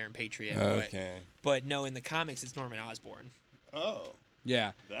made Iron Patriot. Okay. But no, in the comics it's Norman Osborn. Oh.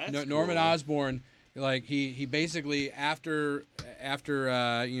 Yeah. That's Norman cool. Osborn, like he basically after after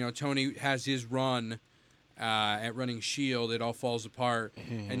Tony has his run at running S.H.I.E.L.D., it all falls apart,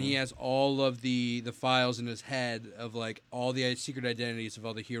 and he has all of the files in his head of like all the secret identities of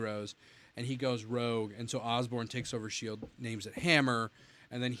all the heroes, and he goes rogue, and so Osborn takes over S.H.I.E.L.D., names it Hammer,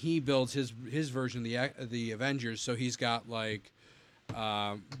 and then he builds his version of the Avengers. So he's got like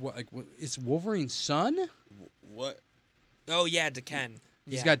it's Wolverine's son? What? Oh yeah, D'Ken.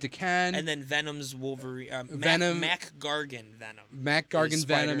 He's got D'Ken. And then Venom's Wolverine. Venom. Mac Gargan Venom. Mac Gargan is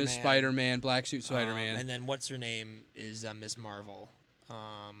Venom is Spider-Man. Spider-Man, Black Suit Spider-Man. And then what's her name is Miss Marvel.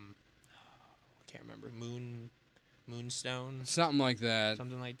 I can't remember. Moonstone. Something like that.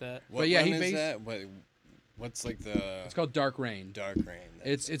 Something like that. What But yeah, run he is based. that? What's like the? It's called Dark Reign. Dark Reign.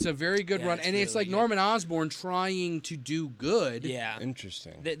 It's a very good Yeah, run, it's and it's really like good. Norman Osborn trying to do good. Yeah.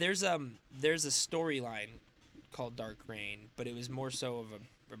 Interesting. There's a storyline called Dark Reign, but it was more so of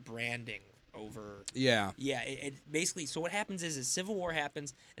a branding over. Yeah. Yeah, it basically. So what happens is Civil War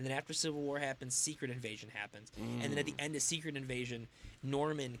happens, and then after Civil War happens, Secret Invasion happens, and then at the end of Secret Invasion,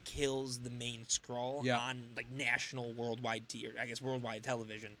 Norman kills the main Skrull Yeah. on like national worldwide worldwide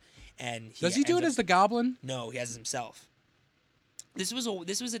television, and Does he do it as the Goblin? No, he has it himself. This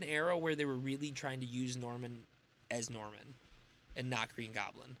was an era where they were really trying to use Norman as Norman, and not Green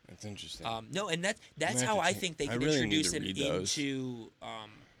Goblin. That's interesting. No, and that's gonna how have to I check- think they I could really need introduce to him read those. into.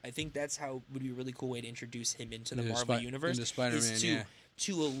 I think that's how would be a really cool way to introduce him into the Into Marvel Spi- universe. into Spider-Man, is to yeah.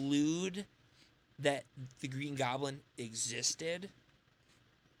 to allude that the Green Goblin existed,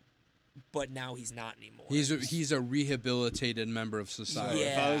 but now he's not anymore. He's a rehabilitated member of So society.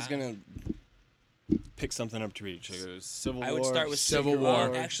 if I was Yeah. gonna pick something up to read, should I go Civil War? I would start with Civil Secret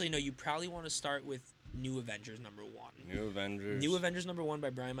War. Actually, no. You probably want to start with New Avengers #1. New Avengers. New Avengers #1 by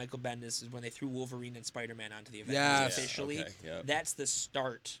Brian Michael Bendis is when they threw Wolverine and Spider-Man onto the Avengers Yes. officially. Okay, yep. That's the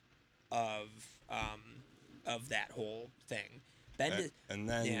start of that whole thing. Bendis, And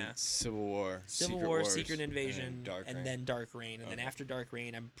then yeah. Civil War. Civil Secret War, Wars, Secret Invasion, and then Dark Reign, and then after Dark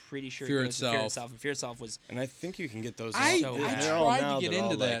Reign, I'm pretty sure Fear it goes to Fear Itself. Itself. And Fear Itself was And I think you can get those. I all, tried they're all to now, get they're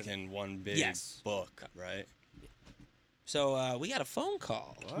all into like that. in one big Yes. book, right? so. We got a phone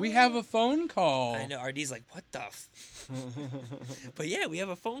call. We have a phone call. I know RD's like, what the? But yeah, we have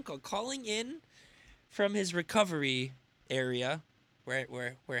a phone call calling in from his recovery area,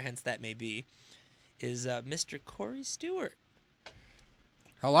 where hence that may be, is Mr. Corey Stewart.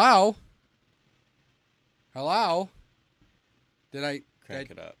 Hello? Hello? Did I... Crank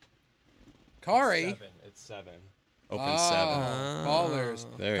it up. Corey? It's 7. Open 7. Callers.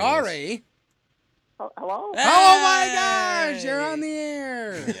 There he Corey? Hello? Oh my gosh, you're on the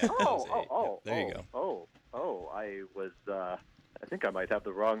air. Yeah, that was 8. Oh, There you go. I was, I think I might have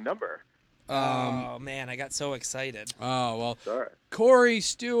the wrong number. Oh man, I got so excited. Oh, well, Sorry. Corey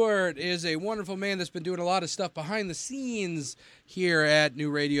Stewart is a wonderful man that's been doing a lot of stuff behind the scenes here at New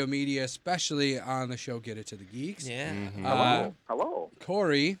Radio Media, especially on the show Get It to the Geeks. Yeah. Hello.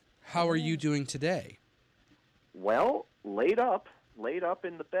 Corey, how are you doing today? Well, laid up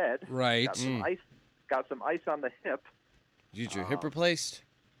in the bed. Right. Got some ice on the hip. You get your hip replaced?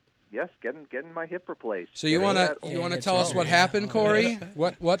 Yes, getting my hip replaced. So you want to tell us what happened, Corey?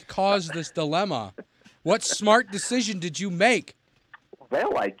 What caused this dilemma? What smart decision did you make?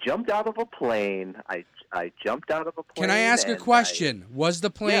 Well, I jumped out of a plane. I jumped out of a plane. Can I ask a and question? Was the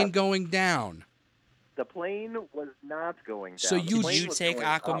plane Yes. going down? The plane was not going down. So The you- plane You was take going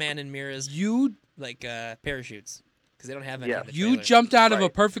up. Aquaman and Mira's You parachutes because they don't have any. Yeah. in the you trailer. jumped out of a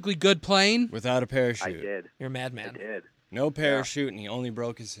Right. perfectly good plane? Without a parachute. I did. You're a I madman. did. No parachute, and he only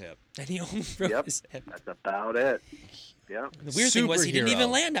broke his hip. And he only broke Yep. his hip. That's about it. Yeah. The weird thing was he didn't Superhero.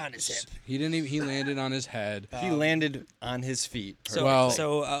 even land on his hip. He didn't even, he landed on his head. He landed on his feet. So,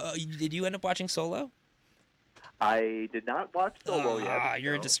 Well- did you end up watching Solo? I did not watch Solo yet.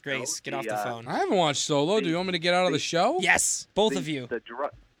 You're a No, disgrace. no. Get off the phone. I haven't watched Solo. Do you want me to get out of the show? Yes, both of you.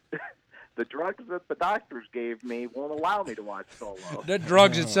 The drugs that the doctors gave me won't allow me to watch Solo. The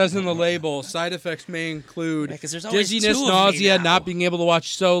drugs, it says in the label, side effects may include Yeah, 'cause there's always dizziness, two of me nausea, now. not being able to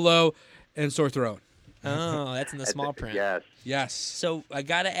watch Solo, and sore throat. Oh, that's in the small print. Yes. Yes. So I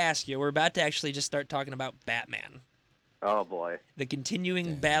gotta ask you. We're about to actually just start talking about Batman, Oh boy. the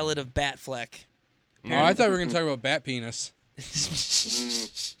continuing ballad of Batfleck. Oh, I thought we were going to talk about bat penis.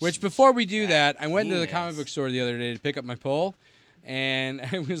 Which, before we do that, I went into the comic book store the other day to pick up my pull, and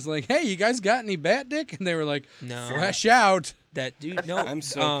I was like, hey, you guys got any bat dick? And they were like, No. fresh out. That dude, no. I'm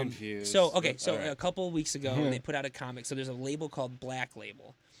so confused. So okay, so All right. a couple weeks ago they put out a comic. So there's a label called Black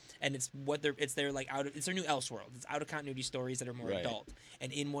Label, and it's their like it's their new Elseworld. It's out of continuity stories that are more Right. adult.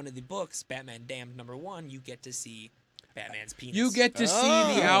 And in one of the books, Batman Damned #1, you get to see Batman's penis. You get to see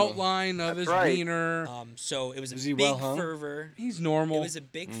the outline of his wiener. So it was a he big well hung? fervor. He's normal. It was a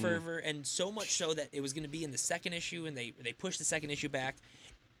big fervor, and so much so that it was going to be in the second issue, and they pushed the second issue back,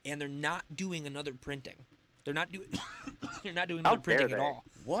 and they're not doing another printing. They're not doing another printing at all.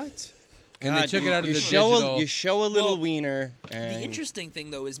 What? And they took it out of the digital. digital. You show a little wiener. And The interesting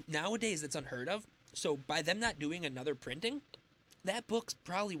thing, though, is nowadays that's unheard of. So by them not doing another printing, that book's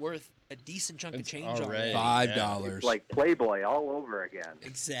probably worth a decent chunk of change already. $5. It's like Playboy all over again.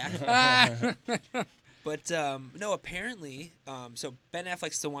 Exactly. But no, apparently, so Ben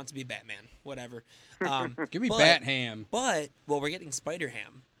Affleck still wants to be Batman. Whatever. Give me Bat Ham. But we're getting Spider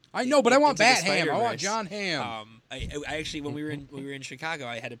Ham. I know, but I want Into the Bat Ham. I want Spider-Verse. John Ham. I actually, when we were in Chicago,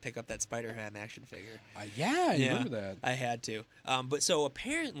 I had to pick up that Spider Ham action figure. Yeah, I remember that. I had to. But so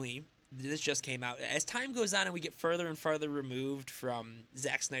apparently, this just came out. As time goes on and we get further and further removed from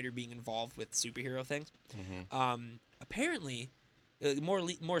Zack Snyder being involved with superhero things, apparently,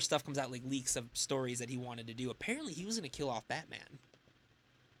 more stuff comes out, like leaks of stories that he wanted to do. Apparently, he was going to kill off Batman.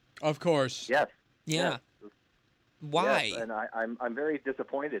 Of course. Yes. Yeah. Yes. Why? Yes, and I'm very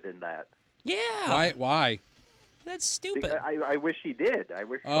disappointed in that. Yeah. Why? That's stupid. Because I wish he did. I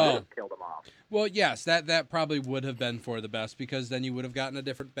wish he would have killed him off. Well, yes, that probably would have been for the best, because then you would have gotten a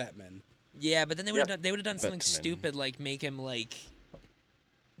different Batman. Yeah, but then they would have done something Batman. stupid like make him like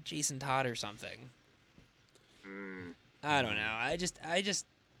Jason Todd or something. I don't know. I just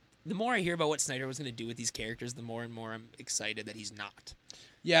the more I hear about what Snyder was going to do with these characters, the more and more I'm excited that he's not.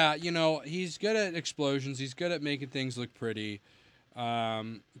 Yeah, he's good at explosions. He's good at making things look pretty.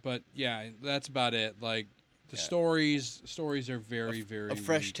 But yeah, that's about it. Like the stories are very, very A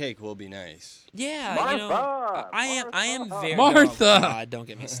fresh weak. take will be nice. Yeah, Martha! I am very Martha! Oh, God, don't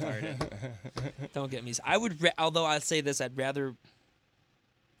get me started. Don't get me. I would, although I'll say this, I'd rather.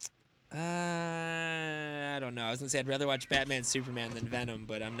 I don't know. I was gonna say I'd rather watch Batman Superman than Venom,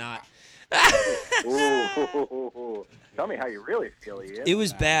 but I'm not. Ooh. Tell me how you really feel, Ian. It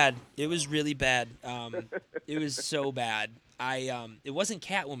was bad. It was really bad. It was so bad. It wasn't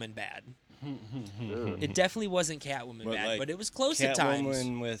Catwoman bad. It definitely wasn't Catwoman But, bad, like, but it was close at times.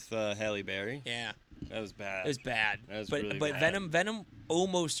 Catwoman with Halle Berry. Yeah. That was bad. It was bad. That was but really but bad. Venom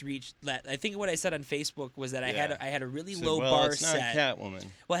almost reached that. I think what I said on Facebook was that I had a really Said, low well, bar it's not set. Catwoman.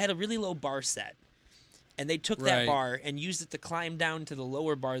 Well, I had a really low bar set, and they took that Right. bar and used it to climb down to the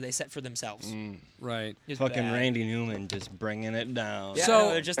lower bar they set for themselves. Right. It was Fucking bad. Randy Newman just bringing it down. Yeah, So- no,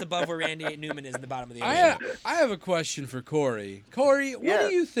 they're just above where Randy Newman is in the bottom of the I ocean. have a question for Corey. Corey, what Yes.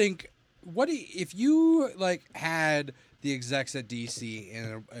 do you think? If you had the execs at DC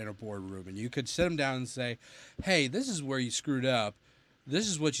in a boardroom and you could sit them down and say, "Hey, this is where you screwed up. This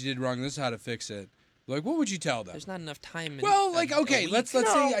is what you did wrong. This is how to fix it." Like, what would you tell them? There's not enough time. Well, okay, let's no,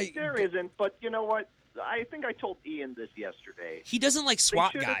 say there isn't. But you know what? I think I told Ian this yesterday. He doesn't like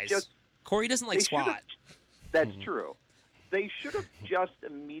SWAT should've guys. just- Corey doesn't like they should've- SWAT. That's true. They should have just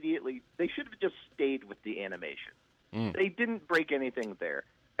immediately. They should have just stayed with the animation. They didn't break anything there.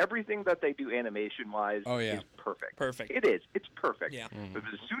 Everything that they do animation-wise is perfect. Perfect. It is. It's perfect. Yeah. But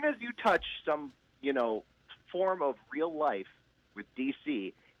as soon as you touch some, form of real life with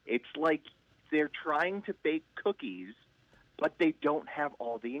DC, it's like they're trying to bake cookies, but they don't have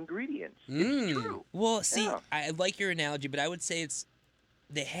all the ingredients. It's true. Well, see, Yeah. I like your analogy, but I would say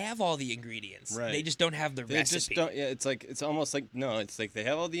they have all the ingredients. Right. They just don't have the They recipe. just don't. Yeah, it's almost like it's like they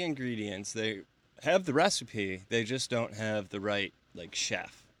have all the ingredients. They have the recipe. They just don't have the right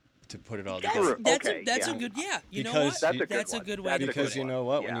chef to put it all together. That's Okay, a yeah. good You know Because what? you- That's a good way to Because put you it. know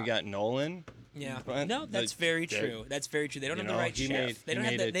what? When Yeah. you got Nolan. Yeah. But No, that's very true. That's very true. They don't you have the know, right he chef. made- They don't he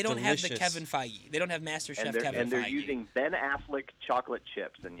have made the, a they don't have the delicious- Kevin Feige. They don't have Master Chef And they're, Kevin and they're Feige. using Ben Affleck chocolate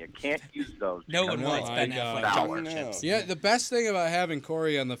chips, and you can't use those. No one because wants they're Ben my Affleck God. chocolate No. chips. Yeah, the best thing about having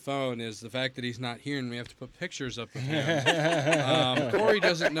Corey on the phone is the fact that he's not here and we have to put pictures up of him. Corey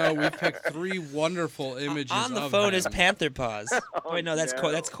doesn't know we picked 3 wonderful images On the of phone him. is Panther Paws. Wait, no, that's no.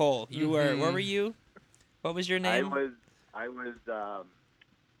 Cole. That's Cole. You were. Where were you? What was your I name? was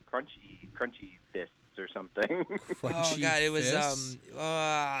crunchy fists or something. Oh God, it was Fists?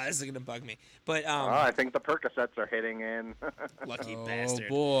 this is gonna bug me. But I think the Percocets are hitting in. lucky Oh bastard.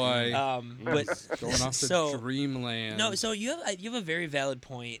 boy. But Going off to so dreamland. no, so you have a very valid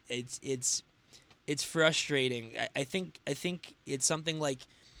point. It's frustrating. I think it's something like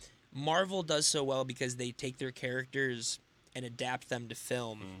Marvel does so well because they take their characters and adapt them to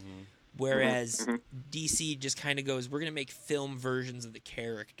film. Whereas DC just kind of goes, we're going to make film versions of the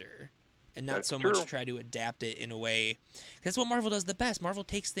character and not That's so true. much try to adapt it in a way. That's what Marvel does the best. Marvel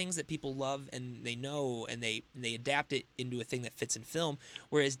takes things that people love and they know and they adapt it into a thing that fits in film.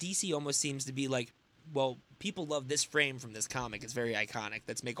 Whereas DC almost seems to be like, well, people love this frame from this comic. It's very iconic.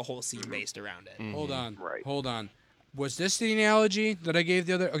 Let's make a whole scene based around it. Hold on. Right. Hold on. Was this the analogy that I gave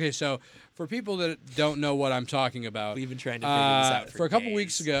the other? Okay, so for people that don't know what I'm talking about, We've been trying to figure this out for a couple days.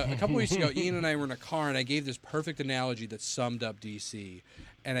 weeks ago, Ian and I were in a car, and I gave this perfect analogy that summed up DC,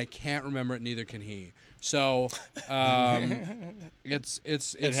 and I can't remember it. Neither can he. So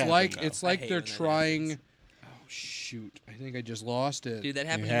it's happened, like though. it's I like hate they're when that trying. happens. Oh shoot! I think I just lost it. Dude, that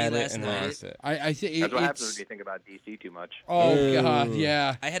happened You to me had it last and night. lost it. I think That's what happens it's. when you think about DC too much. Oh God!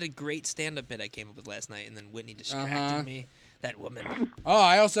 Yeah. I had a great stand-up bit I came up with last night, and then Whitney distracted Uh-huh. me. That woman. Oh,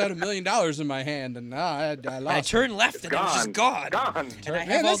 I also had $1 million in my hand, and I lost. And I turned left, and it was just gone. Gone. And I Man,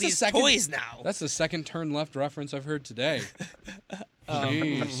 have all that's the these second- toys now. That's the second turn left reference I've heard today.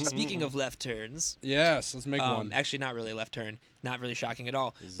 Jeez. Speaking of left turns, Yes, let's make one. actually not really a left turn, not really shocking at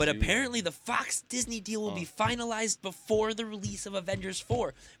all. But apparently the Fox Disney deal will be finalized before the release of Avengers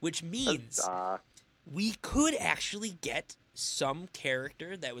 4, which means we could actually get some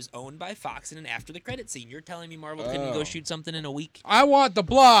character that was owned by Fox in an after the credit scene. You're telling me Marvel couldn't go shoot something in a week? I want the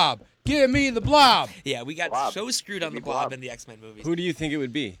Blob. Give me the Blob. Yeah, we got Blob. so screwed on Give the me Blob Blob. in the X-Men movies. Who do you think it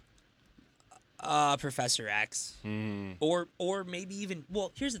would be? Professor X. Or maybe even,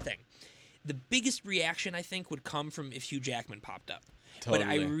 well, here's the thing. The biggest reaction, I think, would come from if Hugh Jackman popped up. But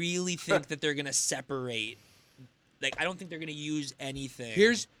I Totally. really think that they're going to separate. Like, I don't think they're going to use anything.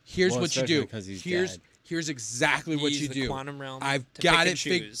 Here's Well, what you especially do. because he's Here's dead. here's exactly what Use you the do. quantum realm I've to got pick it. and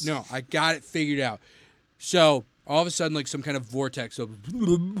choose. No, I got it figured out. So all of a sudden, like some kind of vortex thing.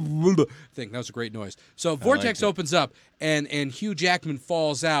 That was a great noise. So vortex it. opens up, and Hugh Jackman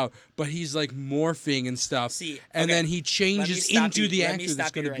falls out, but he's like morphing and stuff. See, and okay, then he let me changes stop into you- the let me actor that's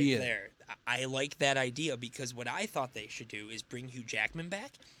stop you going to be right it. there. I like that idea because what I thought they should do is bring Hugh Jackman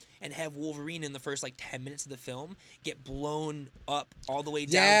back and have Wolverine in the first like 10 minutes of the film get blown up all the way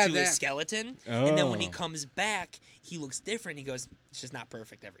down Yeah, to a that- skeleton, and then when he Oh. comes back, he looks different. He goes, it's just not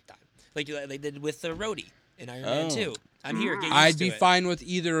perfect every time, like they did with the Rhodey in Iron Man 2. I'm here. Get used I'd to be it. fine with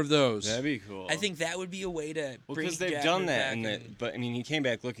either of those. That'd be cool. I think that would be a way to Well, bring because Hugh they've Jackman done that, back and and- but I mean, he came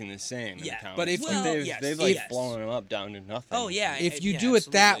back looking the same. in Yeah, the comics. but if Well, they've, yes, they've like yes. blown him up down to nothing. Oh yeah, If you yeah, do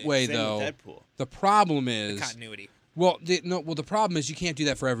it that absolutely. way, Same though, with Deadpool. the problem The is continuity. Well, the problem is you can't do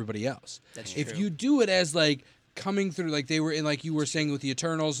that for everybody else. That's if true. you do it as like coming through, like they were in, like you were saying with the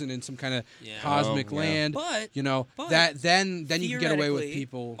Eternals and in some kind of Yeah. cosmic Oh, yeah. land, But- you know but that then you can get away with Theoretically,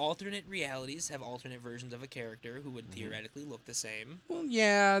 people. Alternate realities have alternate versions of a character who would theoretically look the same. Well,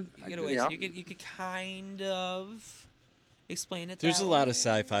 yeah, You could always, you could kind of explain it. There's that a lot way. of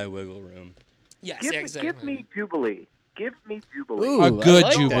sci-fi wiggle room. Yes, Give, exactly. give me Jubilee. Give me Jubilee. Ooh. A I good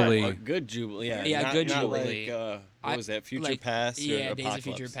like that. Jubilee. A good Jubilee. Yeah, Yeah, not, good not Jubilee. Like, what was that? Future like, Past or Yeah, Days of Apocalypse?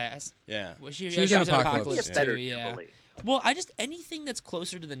 Future Past. Yeah. Was She was she in was Apocalypse, Get better too, yeah. Jubilee. Well, I just anything that's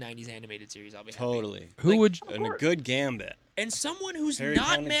closer to the '90s animated series, I'll be happy. Totally. Who would? And a good Gambit. And someone who's Harry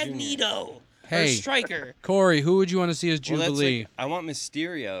not Connick Jr. Magneto or Hey. Stryker. Corey, who would you want to see as Well, that's Jubilee? like, I want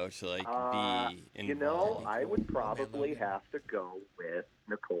Mysterio to like be involved. You know, I would probably have to go with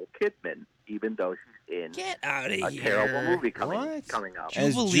Nicole Kidman, even though she's in Get out of a here! terrible movie coming What? up.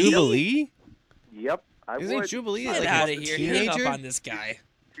 As Jubilee? Jubilee? Yep, I Isn't would. Jubilee Get like out a of here! Hang teenager? up on this guy.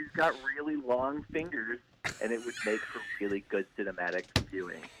 She's got really long fingers, and it would make for really good cinematic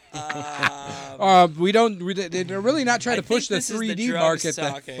viewing. We don't. They're really not trying I to push the think this is the 3D drugs market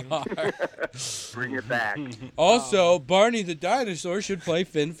that talking. far. Bring it back. Also, Barney the dinosaur should play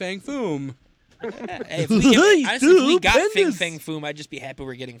Fin Fang Foom. Hey, if we, honestly, if we got Fing Stupendous. Fang Foom, I'd just be happy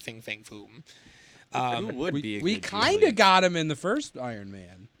we're getting Fing Fang Foom. Who would be a We good kind Jubilee? of got him in the first Iron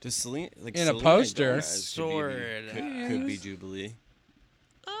Man. Does Selena, like in a Selena poster. Gomez could be Jubilee.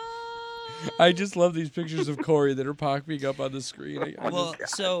 I just love these pictures of Corey that are popping up on the screen. Well,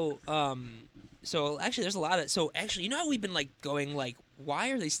 so actually, there's a lot of actually, you know how we've been like going like, why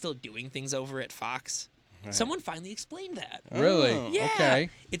are they still doing things over at Fox? Right. Someone finally explained that. Really? Oh. Yeah. Okay.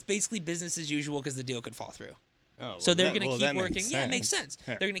 It's basically business as usual because the deal could fall through. Oh, So well, they're that- going to well, keep that makes working. Yeah, it makes sense.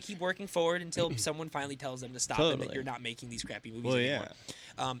 Yeah. They're going to keep working forward until someone finally tells them to stop and that Totally. you're not making these crappy movies Well, anymore.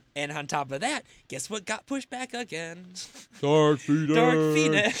 And on top of that, guess what got pushed back again? Dark Phoenix. Dark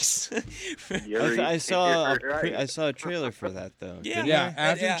Phoenix. I saw I saw a trailer for that though. Yeah. didn't Yeah, I?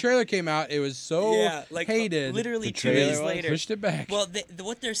 after the trailer came out, it was so Yeah, like hated. literally The 2 days trailer was? later. Pushed it back. Well,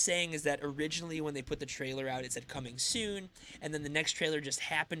 what they're saying is that originally when they put the trailer out, it said coming soon, and then the next trailer just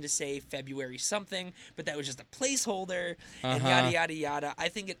happened to say February something, but that was just a placeholder, and yada yada yada. I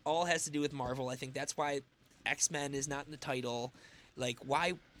think it all has to do with Marvel. I think that's why X-Men is not in the title. Like,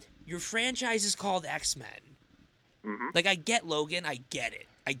 why your franchise is called X-Men? Like, I get Logan, I get it,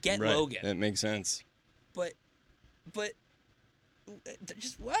 I get Right. Logan, That makes sense. but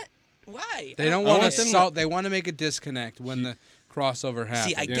just what? Why? They don't I want want to them salt. They want to make a disconnect when the crossover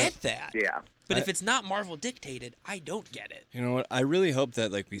happens. See, I get that. Yeah. But if it's not Marvel dictated, I don't get it. You know what? I really hope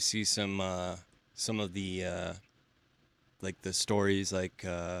that like we see some of the like the stories like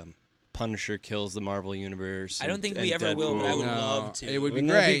Punisher kills the Marvel universe. I don't think and we ever will, but I would No, love to. it would be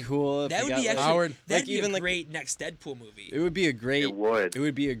Wouldn't that great. be cool? If That we would got, be like, actually Howard- that'd like, be even, a like- great next Deadpool movie. It would be a great. It would. It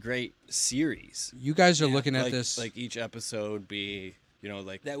would be a great series. You guys are Yeah. looking at like, this. Like each episode be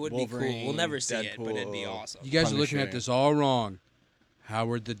like That would be cool. Wolverine, We'll never see it, but it'd be Deadpool. awesome. you guys are looking at Punisher. this all wrong.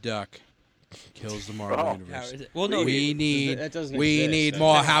 Howard the Duck kills the Marvel Oh. universe. How is it? Well, no. We need That doesn't we exist. need That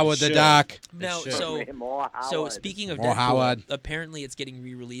more doesn't- Howard the should. Duck. No, should. so More Howard. speaking of More Deadpool, Howard. apparently it's getting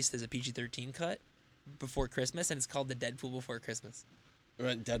re-released as a PG-13 cut before Christmas, and it's called the Deadpool Before Christmas.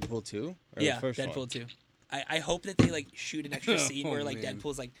 Deadpool 2? Or Yeah, the first Deadpool one? 2. I hope that they like shoot an extra scene Oh, where like man.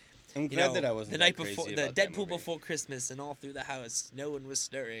 Deadpool's like, I'm you glad know, that I wasn't the that night crazy before the about that Deadpool movie. Before Christmas, and all through the house, no one was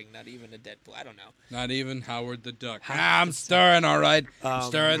stirring, not even a Deadpool. I don't know. Not even Howard the Duck. Howard I'm the stirring, all right. I'm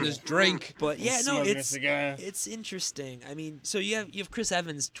stirring this drink. But yeah, no, Smoking a it's cigar. interesting. I mean, so you have Chris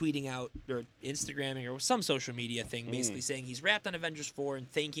Evans tweeting out or Instagramming or some social media thing, basically saying he's wrapped on Avengers 4 and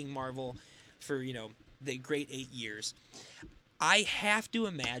thanking Marvel for the great 8 years. I have to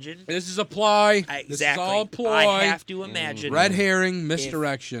imagine. This is a ploy. This is Exactly. all a ploy. I have to imagine. Red herring,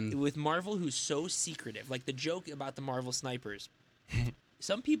 misdirection. With Marvel, who's so secretive, like the joke about the Marvel snipers.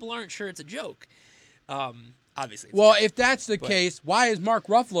 Some people aren't sure it's a joke. Obviously. It's Well, not. if that's the But- case, why is Mark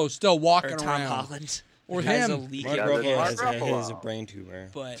Ruffalo still walking or Tom around? Holland. Or The guy's him. a leaky Mark Yeah, Ruffalo Mark has, Ruffalo. has a brain tumor.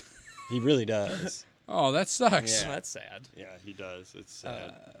 But He really does. Oh, that sucks. Yeah. that's sad. Yeah, he does. It's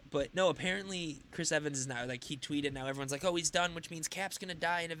sad. But no, apparently Chris Evans is now like he tweeted. Now everyone's like, "Oh, he's done," which means Cap's gonna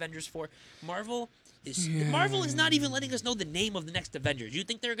die in Avengers 4. Marvel is not even letting us know the name of the next Avengers. You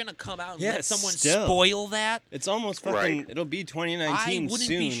think they're gonna come out and Yeah, let someone still. spoil that? It's almost fucking. Right. It'll be I 2019 wouldn't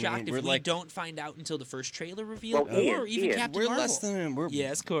soon. be shocked if we're we like, don't find out until the first trailer reveal, Well, or Ian, even Ian, Captain We're Marvel. less than. We're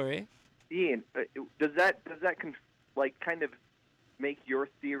Yes, Corey. Ian, does that kind of make your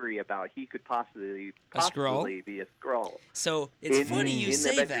theory about he could possibly Skrull? be a Skrull? So it's In- funny you in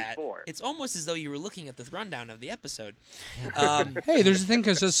say Avengers that. 4. It's almost as though you were looking at the rundown of the episode. Hey, there's a thing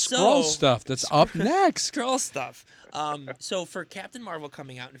that says scroll So- stuff that's up next. Skrull stuff. So for Captain Marvel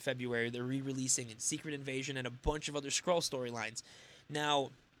coming out in February, they're re-releasing Secret Invasion and a bunch of other Skrull storylines. Now,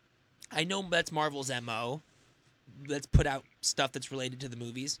 I know that's Marvel's MO. Let's put out stuff that's related to the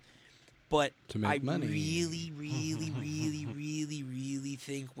movies. But To make I money. really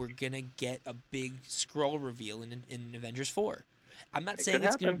think we're gonna get a big Skrull reveal in Avengers 4. I'm not It saying could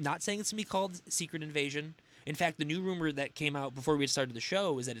it's gonna, happen. not saying it's gonna be called Secret Invasion. In fact, the new rumor that came out before we had started the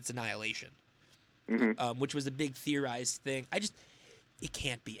show is that it's Annihilation, which was a big theorized thing. It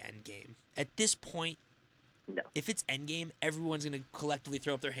can't be Endgame at this point. No. If it's Endgame, everyone's gonna collectively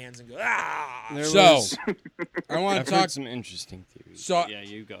throw up their hands and go, ah! There So, was- I want I've to talk. heard some interesting theories. So- but yeah,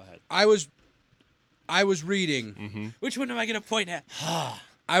 you go ahead. I was reading. Which one am I gonna point at?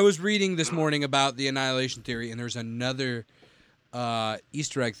 I was reading this morning about the Annihilation theory, and there's another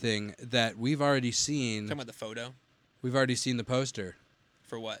Easter egg thing that we've already seen. Talking about the photo We've already seen the poster.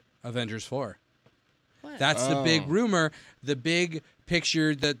 for what? Avengers 4. What? That's the big Oh. rumor. The big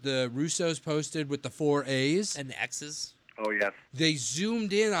picture that the Russos posted with the 4 A's. And the X's. Oh yes. They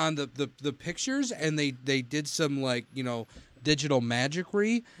zoomed in on the pictures, and they did some digital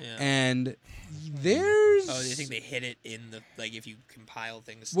magicry, Yeah. and there's Oh, do you think they hit it in the if you compile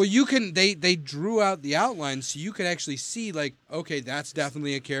things? well, you can they drew out the outline so you could actually see okay, that's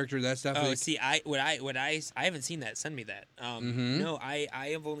definitely a character, that's definitely Oh, see, I haven't seen that. Send me that. No, I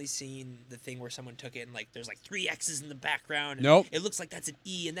have only seen the thing where someone took it and there's 3 X's in the background. And Nope. It looks like that's an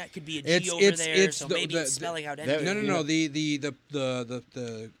E, and that could be a G It's- over it's- there. it's so the- maybe the- it's spelling out that- Endgame. no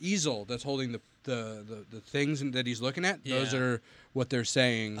the easel that's holding the things that he's looking at. Those Yeah. are what they're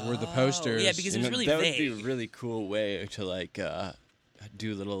saying were the Oh, posters. yeah, because it was really that would vague. be a really cool way to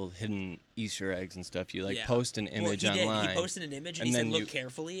do little hidden Easter eggs and stuff. You Yeah. post an image well, he online. Did. He posted an image and, and he said, then "Look you-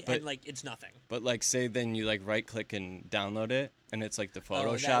 carefully," but- and it's nothing. But say then you right click and download it, and it's the Oh, that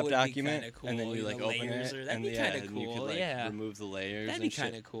Photoshop would be document, kinda cool. and then you The open layers it, or- that'd and be kinda and you cool, could yeah. remove the layers. That'd and be shit.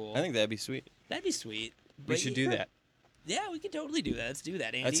 kinda cool. I think that'd be sweet. That'd be sweet. We But should yeah. do that. Yeah, we could totally do that. Let's do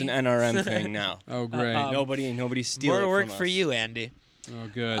that, Andy. That's an NRM thing now. Oh, great. Nobody steal it More work from for us. you, Andy. Oh,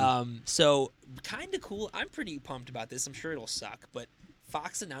 good. So kind of cool. I'm pretty pumped about this. I'm sure it'll suck, but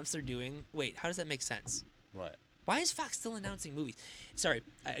Fox announced they're doing. Wait, how does that make sense? What? Why is Fox still announcing movies? Sorry,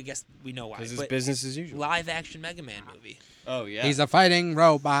 I guess we know why. Because it's but business as usual. live action Mega Man movie. Oh yeah. He's a fighting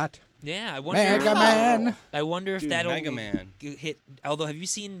robot. Yeah, I wonder. Mega Man. I wonder if Dude, that'll Mega Man. hit. Although, have you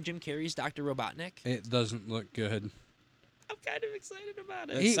seen Jim Carrey's Dr. Robotnik? It doesn't look good. I'm kind of excited about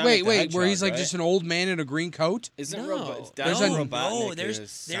it. That's Sonic the wait, where Hedgehog, he's like right? just an old man in a green coat? Isn't No, Robotnik there's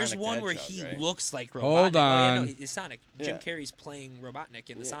is there's Sonic one the where Hedgehog, he right? looks like Robotnik. Hold Oh, yeah, on. no, it's Sonic. Jim Yeah. Carrey's playing Robotnik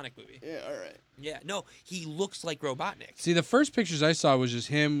in the Sonic movie. Yeah, all right. Yeah, no, he looks like Robotnik. See, the first pictures I saw was just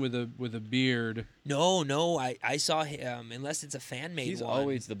him with a beard. No, I saw him. Unless it's a fan made He's one.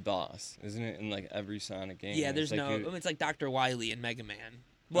 always the boss, isn't it? In like every Sonic game. Yeah, there's It's like no. It's like Dr. Wily in Mega Man.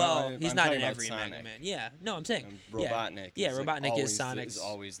 No, Well, he's I'm not talking in about every Mega Sonic. Man. Yeah, no, I'm saying Robotnik. Yeah, is, like, Robotnik always is Sonic's.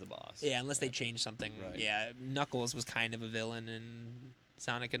 always the boss. Yeah, unless they change something. Right. Yeah, Knuckles was kind of a villain in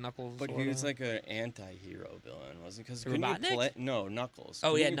Sonic and Knuckles. But he was like an anti-hero villain, wasn't he? Because Robotnik? No, Knuckles.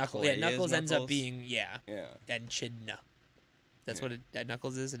 Oh Couldn't yeah, you Knuckles. play Yeah, as Knuckles ends up Knuckles? being Yeah. Echidna. That's what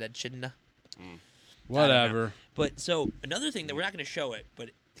Knuckles is. An Echidna. Whatever. But so another thing that we're not going to show it, but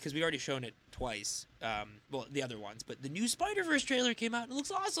because we've already shown it twice. Well, the other ones, but the new Spider-Verse trailer came out and it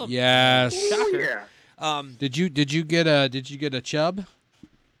looks awesome. Yes. Shocker. Did you get a chub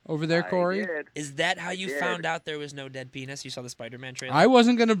over there, Corey? Is that how you did. found out there was no dead penis? You saw the Spider-Man trailer. I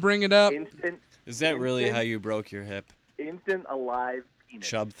wasn't gonna bring it up. Is that really how you broke your hip? Instant alive penis.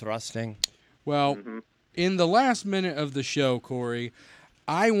 Chub thrusting. Well, in the last minute of the show, Corey,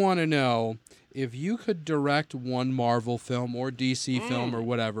 I want to know if you could direct one Marvel film or DC film or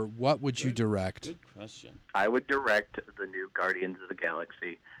whatever, what would you direct? Good question. I would direct the new Guardians of the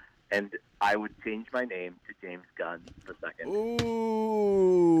Galaxy, and I would change my name to James Gunn II.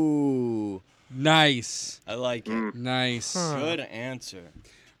 Ooh. Nice. I like it. Nice. Good answer.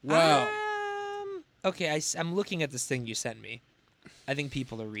 Well, Okay, I'm looking at this thing you sent me. I think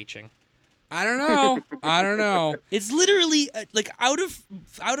people are reaching. I don't know. I don't know. It's literally like out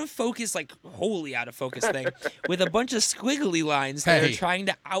of focus, like wholly out of focus thing, with a bunch of squiggly lines that are Hey, trying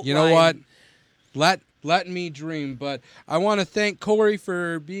to outline. You know what? Let me dream. But I want to thank Corey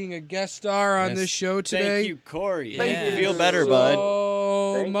for being a guest star on Yes. this show today. Thank you, Corey. Thank you. Feel better, bud.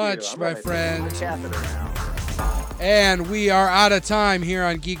 So much, my friend. Catheter now. And we are out of time here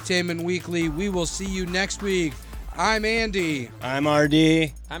on Geektainment Weekly. We will see you next week. I'm Andy. I'm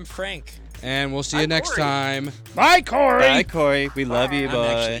RD. I'm Frank. And we'll see you I'm next Corey. time. Bye, Corey. Bye, Corey. We love you, I'm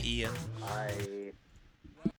bud. actually Ian. I